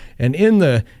Tisher and in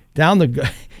the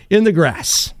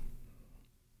grass.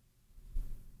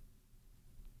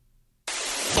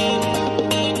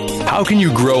 How can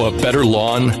you grow a better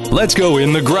lawn? Let's go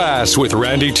in the grass with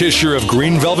Randy Tisher of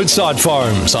Green Velvet Sod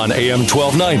Farms on AM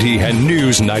 1290 and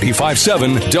News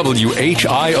 95.7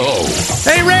 WHIO.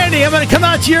 Hey, Randy, I'm going to come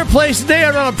out to your place today.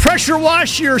 I'm going to pressure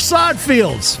wash your sod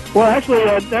fields. Well, actually,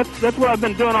 that's what I've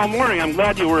been doing all morning. I'm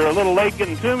glad you were a little late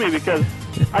getting to me because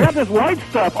I got this white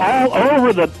stuff all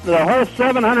over the whole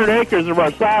 700 acres of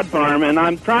our sod farm, and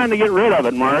I'm trying to get rid of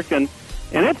it, Mark. And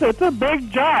it's a big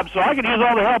job, so I could use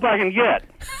all the help I can get.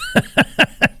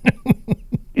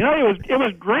 You know, it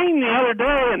was green the other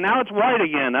day, and now it's white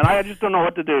again, and I just don't know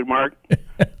what to do, Mark.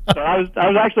 So I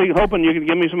was actually hoping you could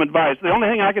give me some advice. The only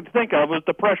thing I could think of was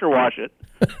to pressure wash it.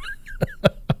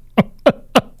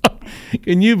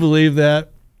 Can you believe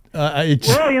that? Well,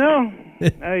 you know,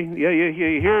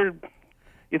 you hear,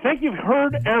 you think you've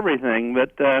heard everything,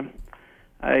 but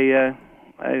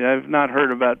I've not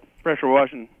heard about pressure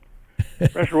washing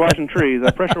trees.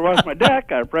 I pressure wash my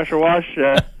deck. I pressure wash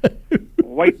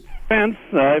white fence.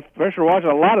 I pressure wash a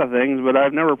lot of things, but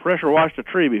I've never pressure washed a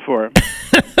tree before.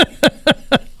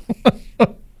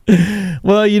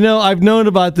 Well, you know, I've known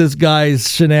about this guy's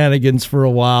shenanigans for a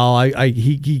while.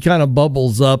 He kind of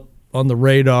bubbles up on the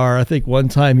radar. I think one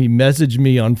time he messaged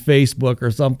me on Facebook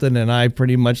or something, and I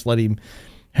pretty much let him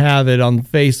have it on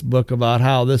Facebook about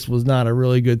how this was not a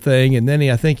really good thing. And then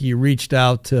I think he reached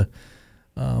out to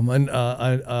a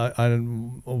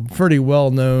pretty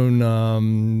well-known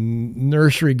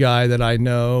nursery guy that I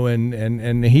know,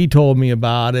 and he told me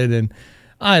about it, and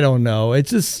I don't know.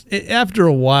 It's just after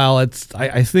a while,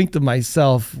 I think to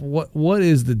myself, what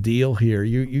is the deal here?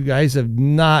 You guys have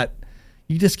not.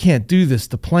 You just can't do this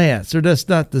to plants. They're just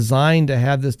not designed to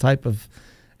have this type of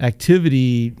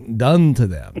activity done to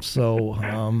them. So,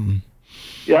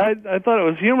 yeah, I thought it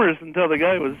was humorous until the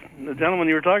gentleman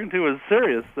you were talking to was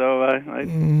serious. So,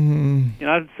 you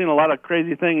know, I've seen a lot of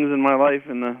crazy things in my life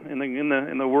in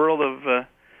the world of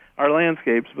our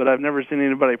landscapes, but I've never seen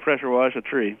anybody pressure wash a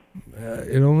tree.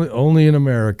 Only in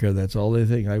America. That's all they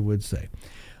think. I would say,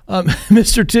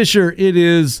 Mr. Tisher, it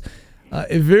is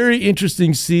a very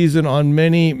interesting season on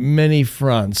many, many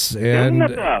fronts. And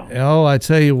I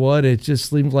tell you what, it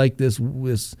just seems like this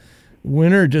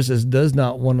winter just does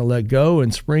not want to let go,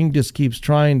 and spring just keeps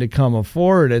trying to come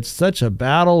forward. It's such a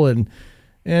battle, and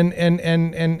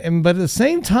but at the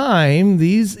same time,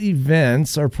 these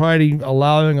events are probably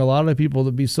allowing a lot of people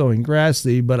to be sowing grass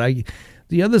seed. But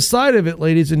the other side of it,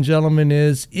 ladies and gentlemen,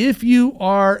 is if you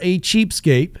are a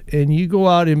cheapskate and you go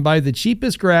out and buy the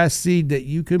cheapest grass seed that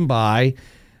you can buy,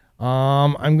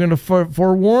 I'm going to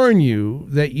forewarn you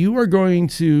that you are going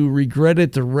to regret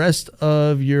it the rest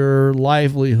of your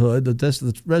livelihood,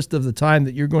 the rest of the time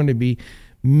that you're going to be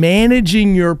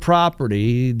managing your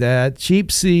property. That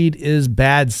cheap seed is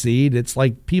bad seed. It's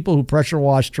like people who pressure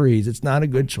wash trees. It's not a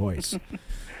good choice.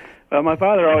 Well, my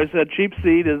father always said cheap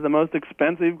seed is the most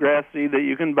expensive grass seed that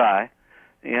you can buy.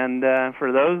 And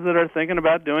for those that are thinking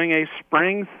about doing a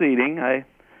spring seeding, I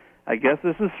guess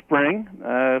this is spring.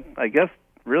 I guess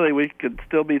really we could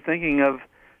still be thinking of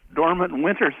dormant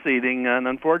winter seeding, and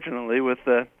unfortunately with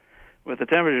the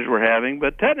temperatures we're having.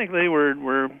 But technically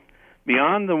we're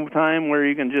beyond the time where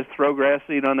you can just throw grass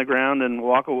seed on the ground and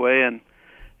walk away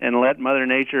and let Mother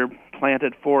Nature plant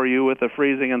it for you with the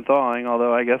freezing and thawing,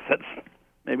 although I guess that's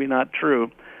maybe not true.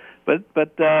 But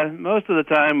most of the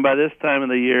time, by this time of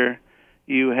the year,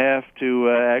 you have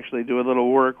to actually do a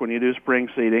little work when you do spring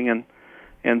seeding,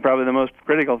 and probably the most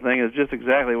critical thing is just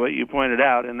exactly what you pointed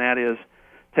out, and that is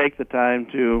take the time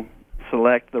to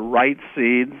select the right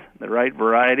seeds, the right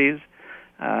varieties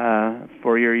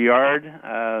for your yard,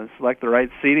 select the right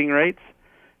seeding rates.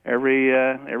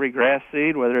 Every grass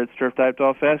seed, whether it's turf-type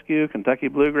tall fescue, Kentucky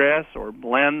bluegrass, or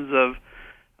blends of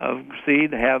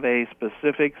seed, have a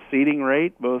specific seeding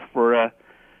rate, both for an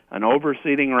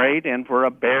overseeding rate and for a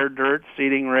bare dirt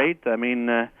seeding rate. I mean,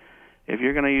 if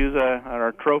you're going to use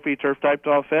our trophy turf-type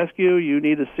tall fescue, you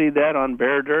need to seed that on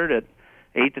bare dirt at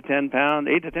 8 to 10 pounds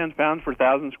per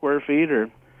 1,000 square feet, or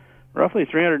roughly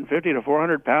 350 to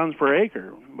 400 pounds per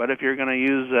acre. But if you're going to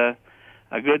use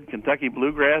a good Kentucky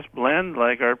bluegrass blend,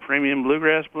 like our premium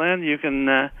bluegrass blend, you can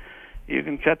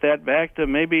cut that back to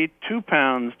maybe 2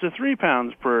 pounds to 3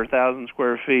 pounds per 1,000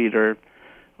 square feet, or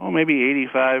maybe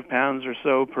 85 pounds or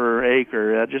so per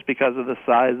acre, just because of the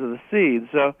size of the seed.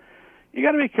 So you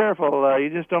got to be careful. You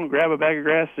just don't grab a bag of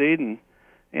grass seed and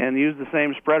use the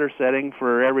same spreader setting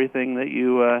for everything that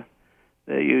you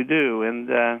do, and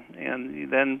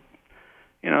then.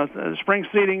 Spring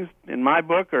seedings, in my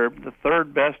book, are the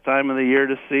third best time of the year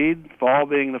to seed, fall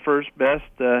being the first best,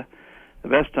 the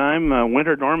best time.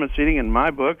 Winter dormant seeding, in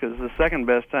my book, is the second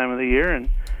best time of the year. And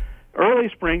early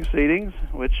spring seedings,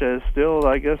 which is still,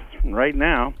 I guess, right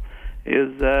now,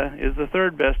 is the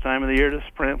third best time of the year to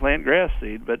plant grass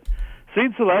seed. But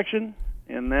seed selection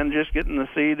and then just getting the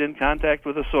seed in contact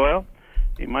with the soil.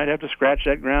 You might have to scratch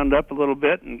that ground up a little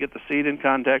bit and get the seed in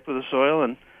contact with the soil.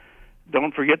 And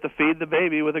don't forget to feed the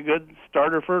baby with a good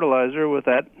starter fertilizer with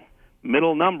that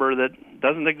middle number that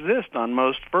doesn't exist on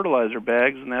most fertilizer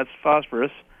bags, and that's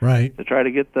phosphorus. Right. To try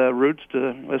to get the roots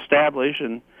to establish,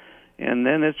 and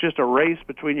then it's just a race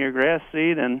between your grass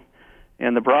seed and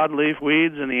the broadleaf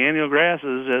weeds and the annual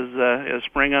grasses as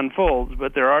spring unfolds.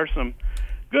 But there are some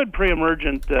good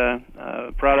pre-emergent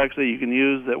products that you can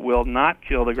use that will not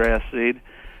kill the grass seed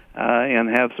and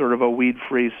have sort of a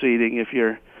weed-free seeding. If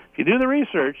you do the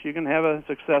research, you can have a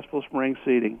successful spring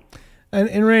seeding.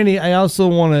 And Randy, I also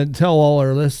want to tell all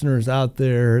our listeners out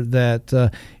there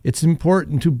that it's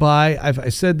important to buy. I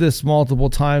said this multiple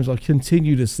times. I'll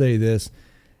continue to say this.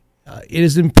 It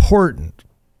is important,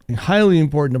 highly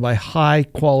important, to buy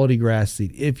high-quality grass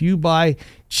seed. If you buy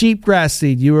cheap grass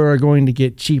seed, you are going to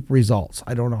get cheap results.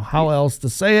 I don't know how else to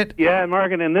say it. Yeah,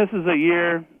 Mark, and this is a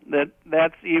year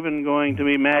that's even going to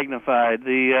be magnified.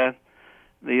 The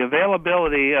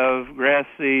availability of grass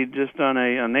seed just on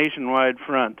a nationwide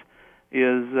front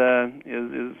is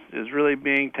really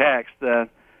being taxed.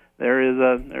 There's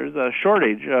a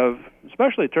shortage of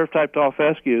especially turf-type tall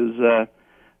fescues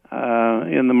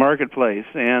in the marketplace,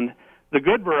 and the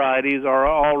good varieties are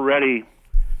already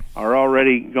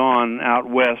gone out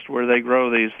west where they grow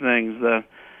these things.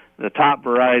 The top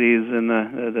varieties and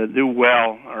the do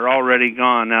well are already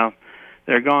gone. Now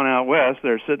they're gone out west.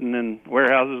 They're sitting in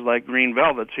warehouses like Green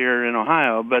Velvets here in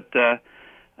Ohio, but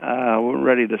we're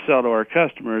ready to sell to our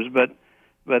customers. But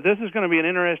this is going to be an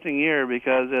interesting year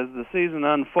because as the season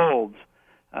unfolds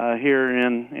here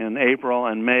in April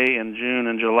and May and June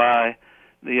and July,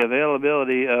 the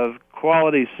availability of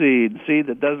quality seed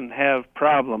that doesn't have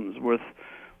problems with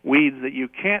weeds that you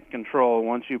can't control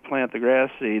once you plant the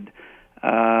grass seed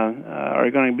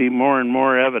are going to be more and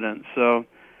more evident. So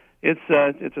it's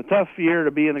a tough year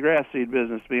to be in the grass seed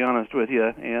business, to be honest with you.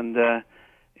 And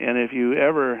if you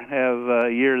ever have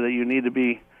a year that you need to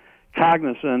be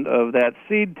cognizant of that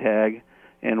seed tag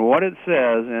and what it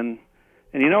says, and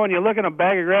when you look at a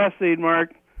bag of grass seed,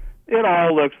 Mark, it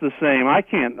all looks the same. I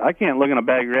can't look at a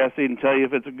bag of grass seed and tell you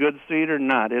if it's a good seed or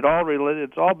not.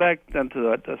 It's all back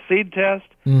to a seed test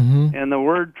and the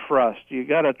word trust. You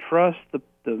got to trust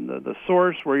the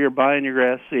source where you're buying your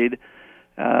grass seed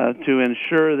to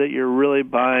ensure that you're really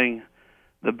buying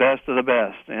the best of the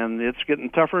best. And it's getting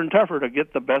tougher and tougher to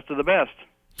get the best of the best.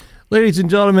 Ladies and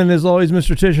gentlemen, as always,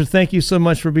 Mr. Tisher, thank you so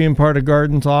much for being part of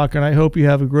Garden Talk, and I hope you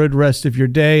have a good rest of your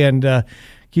day and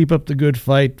keep up the good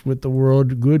fight with the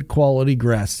world. Good quality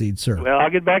grass seed, sir. Well, I'll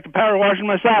get back to power washing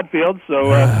my sod field,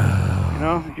 so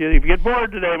if you get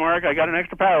bored today, Mark, I got an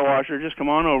extra power washer. Just come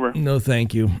on over. No,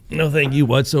 thank you. No, thank you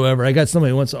whatsoever. I got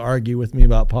somebody who wants to argue with me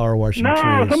about power washing trees.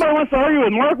 Somebody wants to argue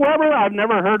with Mark Weber? I've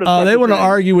never heard of they want to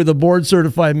argue with a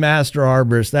board-certified master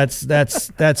arborist.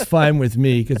 That's fine with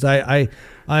me because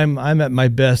I'm at my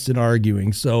best in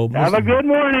arguing. So have a good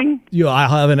morning. I'll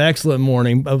have an excellent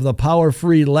morning of the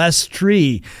power-free less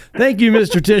tree. Thank you,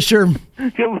 Mr. Tisher.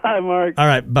 Goodbye, Mark. All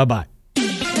right, bye-bye.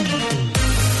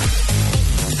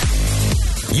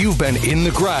 You've been in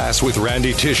the grass with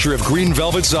Randy Tisher of Green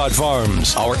Velvet Sod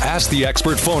Farms. Our Ask the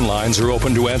Expert phone lines are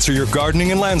open to answer your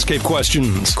gardening and landscape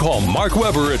questions. Call Mark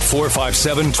Weber at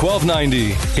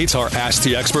 457-1290. It's our Ask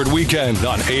the Expert weekend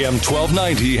on AM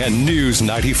 1290 and News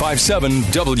 95.7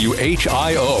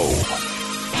 WHIO.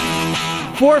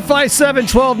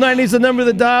 457-1290 is the number of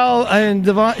the dial. And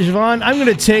Javon, I'm going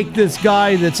to take this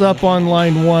guy that's up on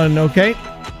line 1, okay?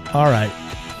 All right.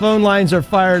 Phone lines are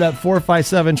fired up,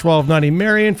 457-1290.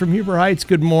 Marion from Huber Heights,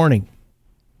 good morning.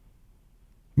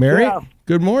 Marion,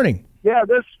 good morning. Yeah,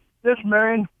 this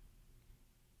Marion.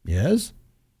 Yes?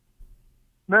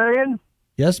 Marion?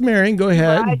 Yes, Marion, go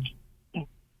ahead.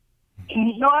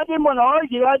 No, I didn't want to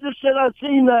argue. I just said I've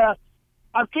seen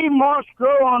moss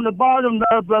grow on the bottom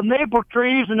of maple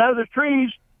trees and other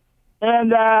trees,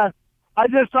 and I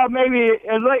just thought maybe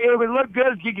it would look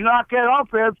good if you could knock that off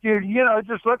there. If it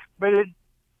just looks, but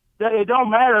it don't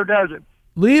matter, does it?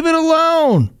 Leave it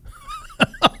alone.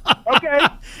 Okay.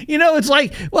 It's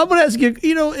like, well, I'm going to ask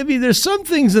you, there's some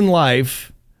things in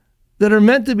life that are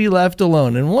meant to be left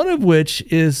alone, and one of which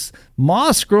is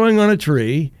moss growing on a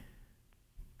tree,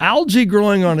 algae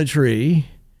growing on a tree,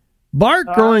 bark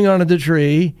growing on the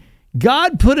tree.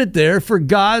 God put it there for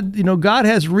God. God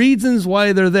has reasons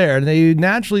why they're there, and they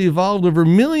naturally evolved over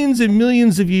millions and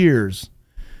millions of years.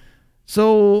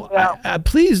 So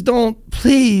please don't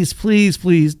be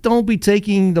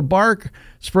taking the bark,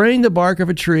 spraying the bark of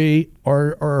a tree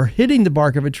or hitting the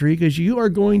bark of a tree, because you are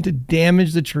going to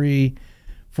damage the tree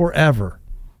forever.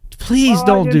 Please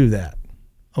don't do that.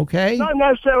 Okay? Not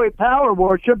necessarily power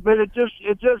worship, but it's just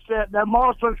that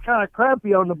moss looks kind of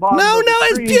crappy on the bottom. No,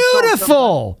 it's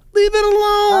beautiful. Leave it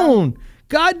alone.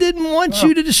 God didn't want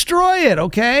you to destroy it,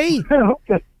 okay?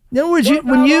 Okay. In other words,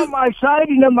 my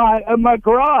siding in my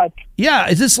garage. Yeah,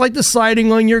 it's just like the siding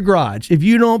on your garage. If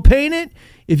you don't paint it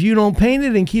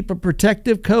and keep a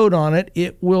protective coat on it,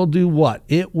 it will do what?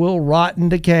 It will rot and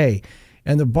decay.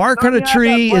 And the bark on a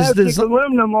tree is this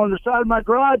aluminum on the side of my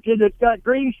garage, and it's got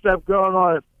green stuff growing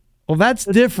on it. Well, that's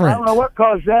different. I don't know what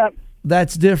caused that.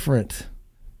 That's different.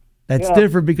 That's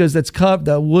different because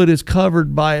the wood is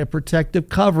covered by a protective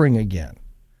covering again.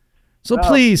 So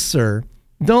please, sir,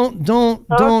 don't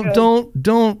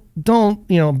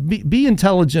be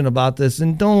intelligent about this,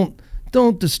 and don't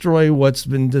destroy what's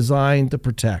been designed to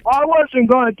protect. I wasn't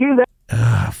going to do that.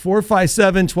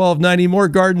 457-1290. More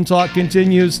Garden Talk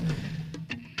continues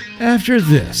after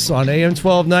this on AM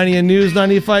 1290 and News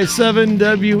 95.7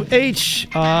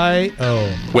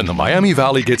 WHIO. When the Miami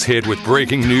Valley gets hit with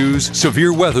breaking news,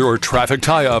 severe weather, or traffic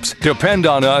tie-ups, depend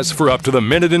on us for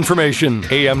up-to-the-minute information.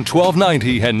 AM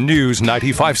 1290 and News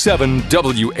 95.7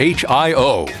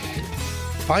 WHIO.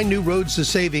 Find new roads to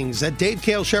savings at Dave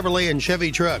Cale Chevrolet and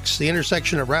Chevy Trucks. The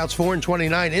intersection of Routes 4 and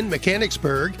 29 in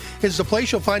Mechanicsburg is the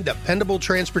place you'll find dependable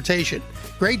transportation.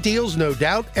 Great deals, no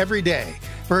doubt, every day.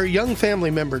 For a young family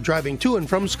member driving to and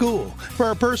from school,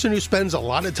 for a person who spends a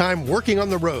lot of time working on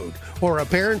the road, or a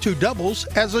parent who doubles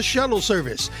as a shuttle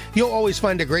service, you'll always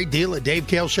find a great deal at Dave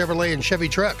Cale Chevrolet and Chevy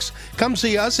Trucks. Come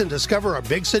see us and discover a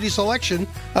big city selection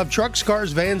of trucks,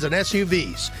 cars, vans, and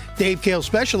SUVs. Dave Cale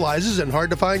specializes in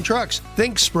hard-to-find trucks.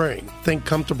 Think spring. Think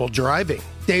comfortable driving.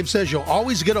 Dave says you'll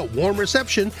always get a warm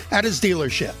reception at his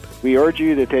dealership. We urge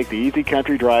you to take the easy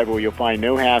country drive where you'll find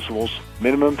no hassles,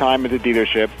 minimum time at the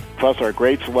dealership, plus our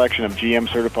great selection of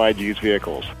GM-certified used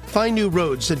vehicles. Find new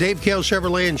roads to Dave Cale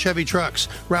Chevrolet and Chevy Trucks,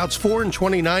 Routes 4 and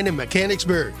 29 in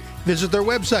Mechanicsburg. Visit their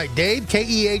website,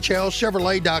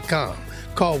 DaveKehlChevrolet.com.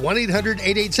 Call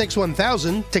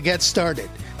 1-800-886-1000 to get started.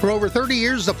 For over 30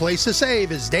 years, the place to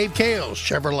save is Dave Cale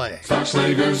Chevrolet.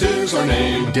 Stockslagers is our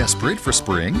name. Desperate for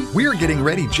spring? We're getting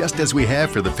ready just as we have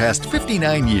for the past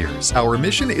 59 years. Our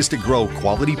mission is to grow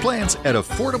quality plants at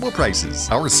affordable prices.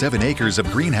 Our 7 acres of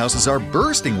greenhouses are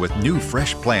bursting with new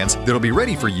fresh plants that'll be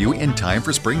ready for you in time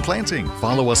for spring planting.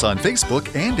 Follow us on Facebook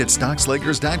and at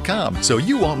Stockslagers.com so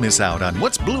you won't miss out on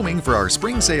what's blooming for our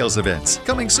spring sales events.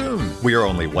 Coming soon. We are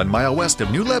only 1 mile west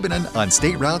of New Lebanon on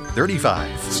State Route 35.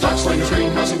 Stockslagers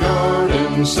Greenhouse and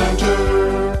Garden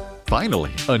Center.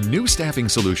 Finally, a new staffing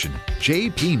solution,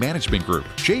 JP Management Group.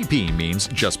 JP means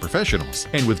just professionals.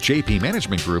 And with JP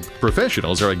Management Group,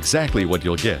 professionals are exactly what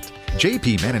you'll get.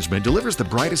 JP Management delivers the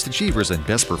brightest achievers and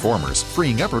best performers,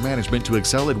 freeing upper management to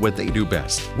excel at what they do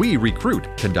best. We recruit,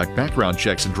 conduct background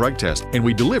checks and drug tests, and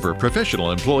we deliver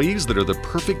professional employees that are the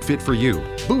perfect fit for you.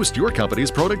 Boost your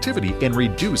company's productivity and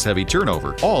reduce heavy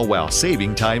turnover, all while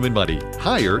saving time and money.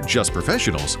 Hire just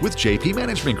professionals with JP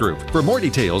Management Group. For more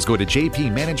details, go to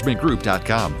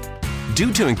jpmanagementgroup.com.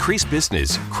 Due to increased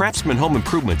business, Craftsman Home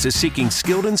Improvements is seeking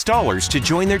skilled installers to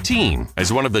join their team.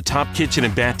 As one of the top kitchen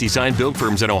and bath design build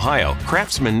firms in Ohio,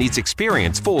 Craftsman needs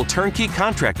experienced full turnkey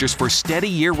contractors for steady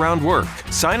year-round work.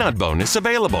 Sign-on bonus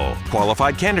available.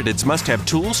 Qualified candidates must have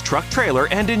tools, truck, trailer,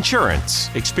 and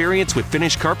insurance. Experience with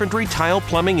finished carpentry, tile,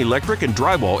 plumbing, electric, and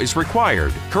drywall is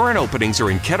required. Current openings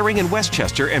are in Kettering and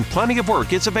Westchester, and plenty of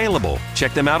work is available.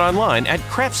 Check them out online at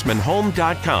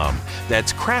craftsmanhome.com.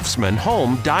 That's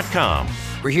craftsmanhome.com.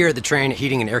 We're here at the Trane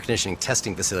Heating and Air Conditioning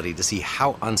Testing Facility to see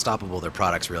how unstoppable their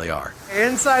products really are.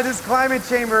 Inside this climate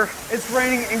chamber, it's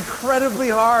raining incredibly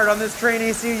hard on this Trane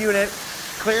AC unit.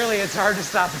 Clearly, it's hard to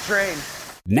stop a train.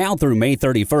 Now through May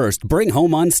 31st, bring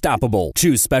home unstoppable.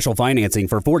 Choose special financing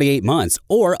for 48 months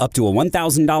or up to a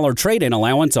 $1,000 trade-in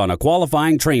allowance on a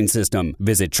qualifying Trane system.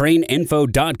 Visit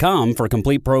TraneInfo.com for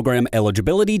complete program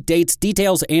eligibility, dates,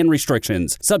 details, and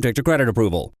restrictions. Subject to credit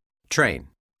approval. Trane,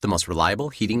 the most reliable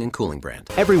heating and cooling brand.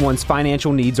 Everyone's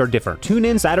financial needs are different. Tune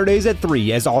in Saturdays at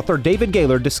 3 as author David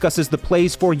Gaylor discusses the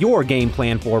plays for your game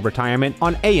plan for retirement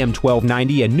on AM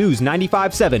 1290 and News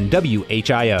 95.7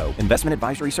 WHIO. Investment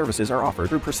advisory services are offered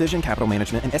through Precision Capital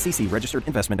Management and SEC registered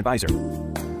investment advisor.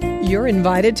 You're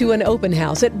invited to an open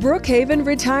house at Brookhaven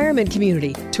Retirement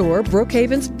Community. Tour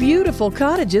Brookhaven's beautiful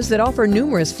cottages that offer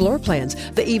numerous floor plans.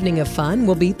 The evening of fun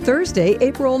will be Thursday,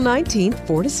 April 19th,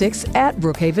 4 to 6 at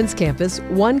Brookhaven's campus,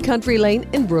 1 Country Lane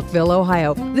in Brookville,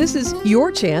 Ohio. This is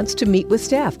your chance to meet with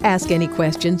staff, ask any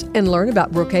questions, and learn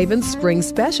about Brookhaven's spring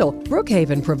special.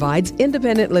 Brookhaven provides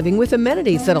independent living with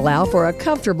amenities that allow for a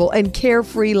comfortable and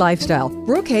carefree lifestyle.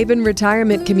 Brookhaven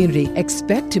Retirement Community.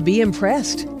 Expect to be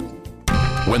impressed.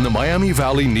 When the Miami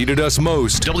Valley needed us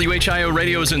most, WHIO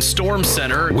Radio's in Storm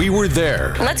Center. we were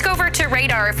there. Let's go over to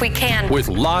radar if we can. With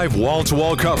live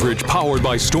wall-to-wall coverage powered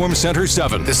by Storm Center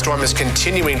 7. The storm is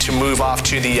continuing to move off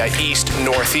to the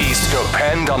east-northeast.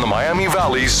 Depend on the Miami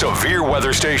Valley's severe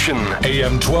weather station.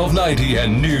 AM 1290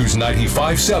 and News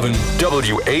 95.7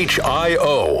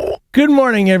 WHIO. Good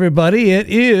morning, everybody. It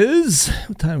is,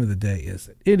 what time of the day is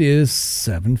it? It is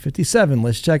 7:57.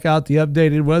 Let's check out the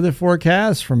updated weather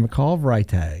forecast from McCall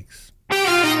Vrytags.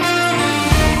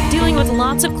 Dealing with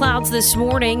lots of clouds this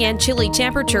morning and chilly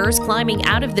temperatures climbing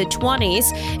out of the 20s,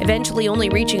 eventually only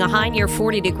reaching a high near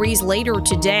 40 degrees later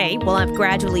today. We'll have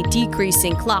gradually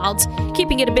decreasing clouds,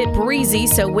 keeping it a bit breezy,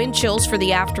 so wind chills for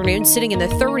the afternoon sitting in the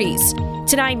 30s.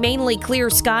 Tonight, mainly clear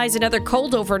skies, another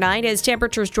cold overnight as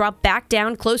temperatures drop back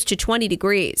down close to 20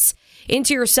 degrees.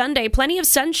 Into your Sunday, plenty of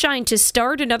sunshine to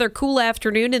start, another cool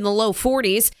afternoon in the low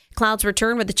 40s. Clouds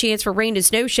return with a chance for rain to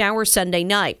snow showers Sunday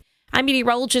night. I'm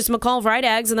meteorologist McCall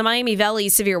Vrytags in the Miami Valley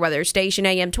Severe Weather Station,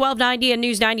 AM 1290 and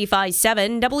News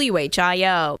 95.7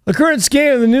 WHIO. The current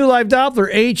scan of the New Live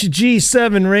Doppler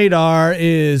HG7 radar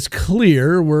is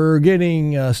clear. We're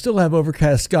getting, still have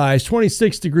overcast skies,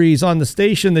 26 degrees on the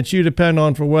station that you depend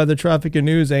on for weather, traffic, and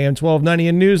news, AM 1290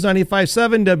 and News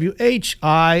 95.7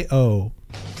 WHIO.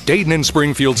 Dayton and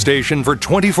Springfield station for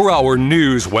 24-hour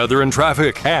news, weather, and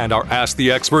traffic, and our Ask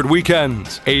the Expert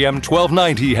weekends. AM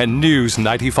 1290 and News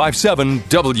 95.7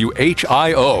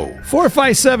 WHIO.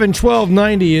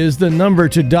 457-1290 is the number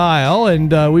to dial,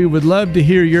 and we would love to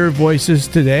hear your voices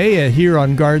today here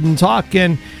on Garden Talk.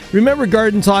 And remember,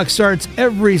 Garden Talk starts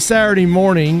every Saturday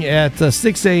morning at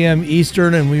 6 a.m.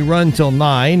 Eastern, and we run till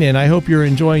 9, and I hope you're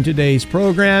enjoying today's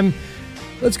program.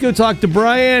 Let's go talk to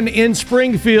Brian in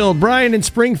Springfield. Brian in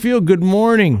Springfield, good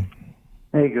morning.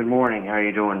 Hey, good morning. How are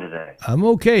you doing today? I'm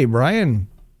okay, Brian.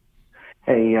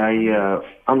 Hey,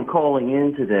 I'm calling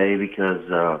in today because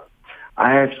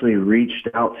I actually reached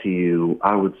out to you,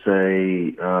 I would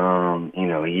say,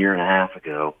 a year and a half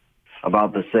ago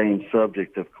about the same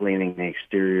subject of cleaning the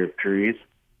exterior of trees.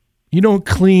 You don't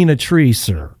clean a tree,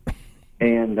 sir.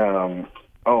 And,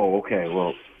 okay,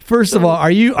 well... First of all,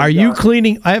 are you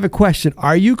cleaning? I have a question.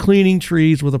 Are you cleaning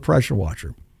trees with a pressure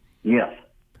washer? Yes.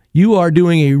 You are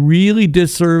doing a really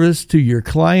disservice to your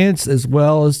clients as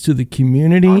well as to the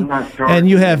community, and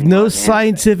you have no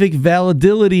scientific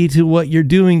validity to what you're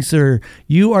doing, sir.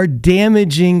 You are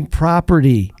damaging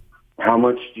property. How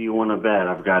much do you want to bet?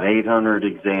 I've got 800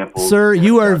 examples. Sir,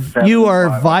 you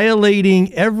are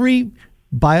violating every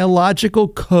biological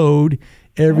code,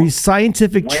 every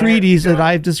scientific treatise that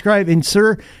I've described. And,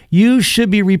 sir, you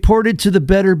should be reported to the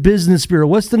Better Business Bureau.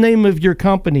 What's the name of your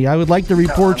company? I would like to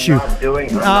report you.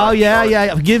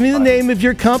 Yeah. Give me the name of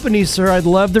your company, sir. I'd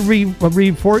love to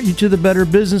report you to the Better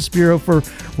Business Bureau for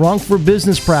wrongful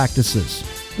business practices.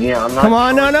 Yeah, I'm not. Come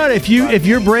on, no. If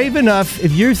you're brave enough,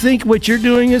 if you think what you're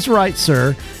doing is right,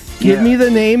 sir, give me the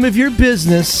name of your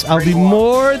business. I'll be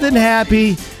more than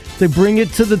happy to bring it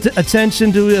to the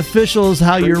attention to the officials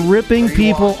how you're ripping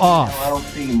people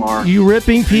off. You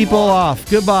ripping people off.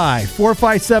 Goodbye.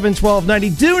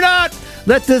 457-1290. Do not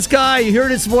let this guy, you heard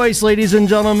his voice, ladies and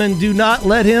gentlemen, do not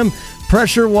let him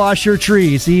pressure wash your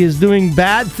trees. He is doing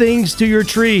bad things to your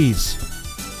trees.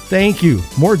 Thank you.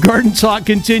 More Garden Talk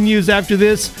continues after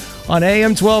this on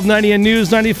AM 1290 and News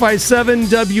 95.7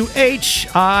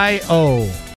 WHIO.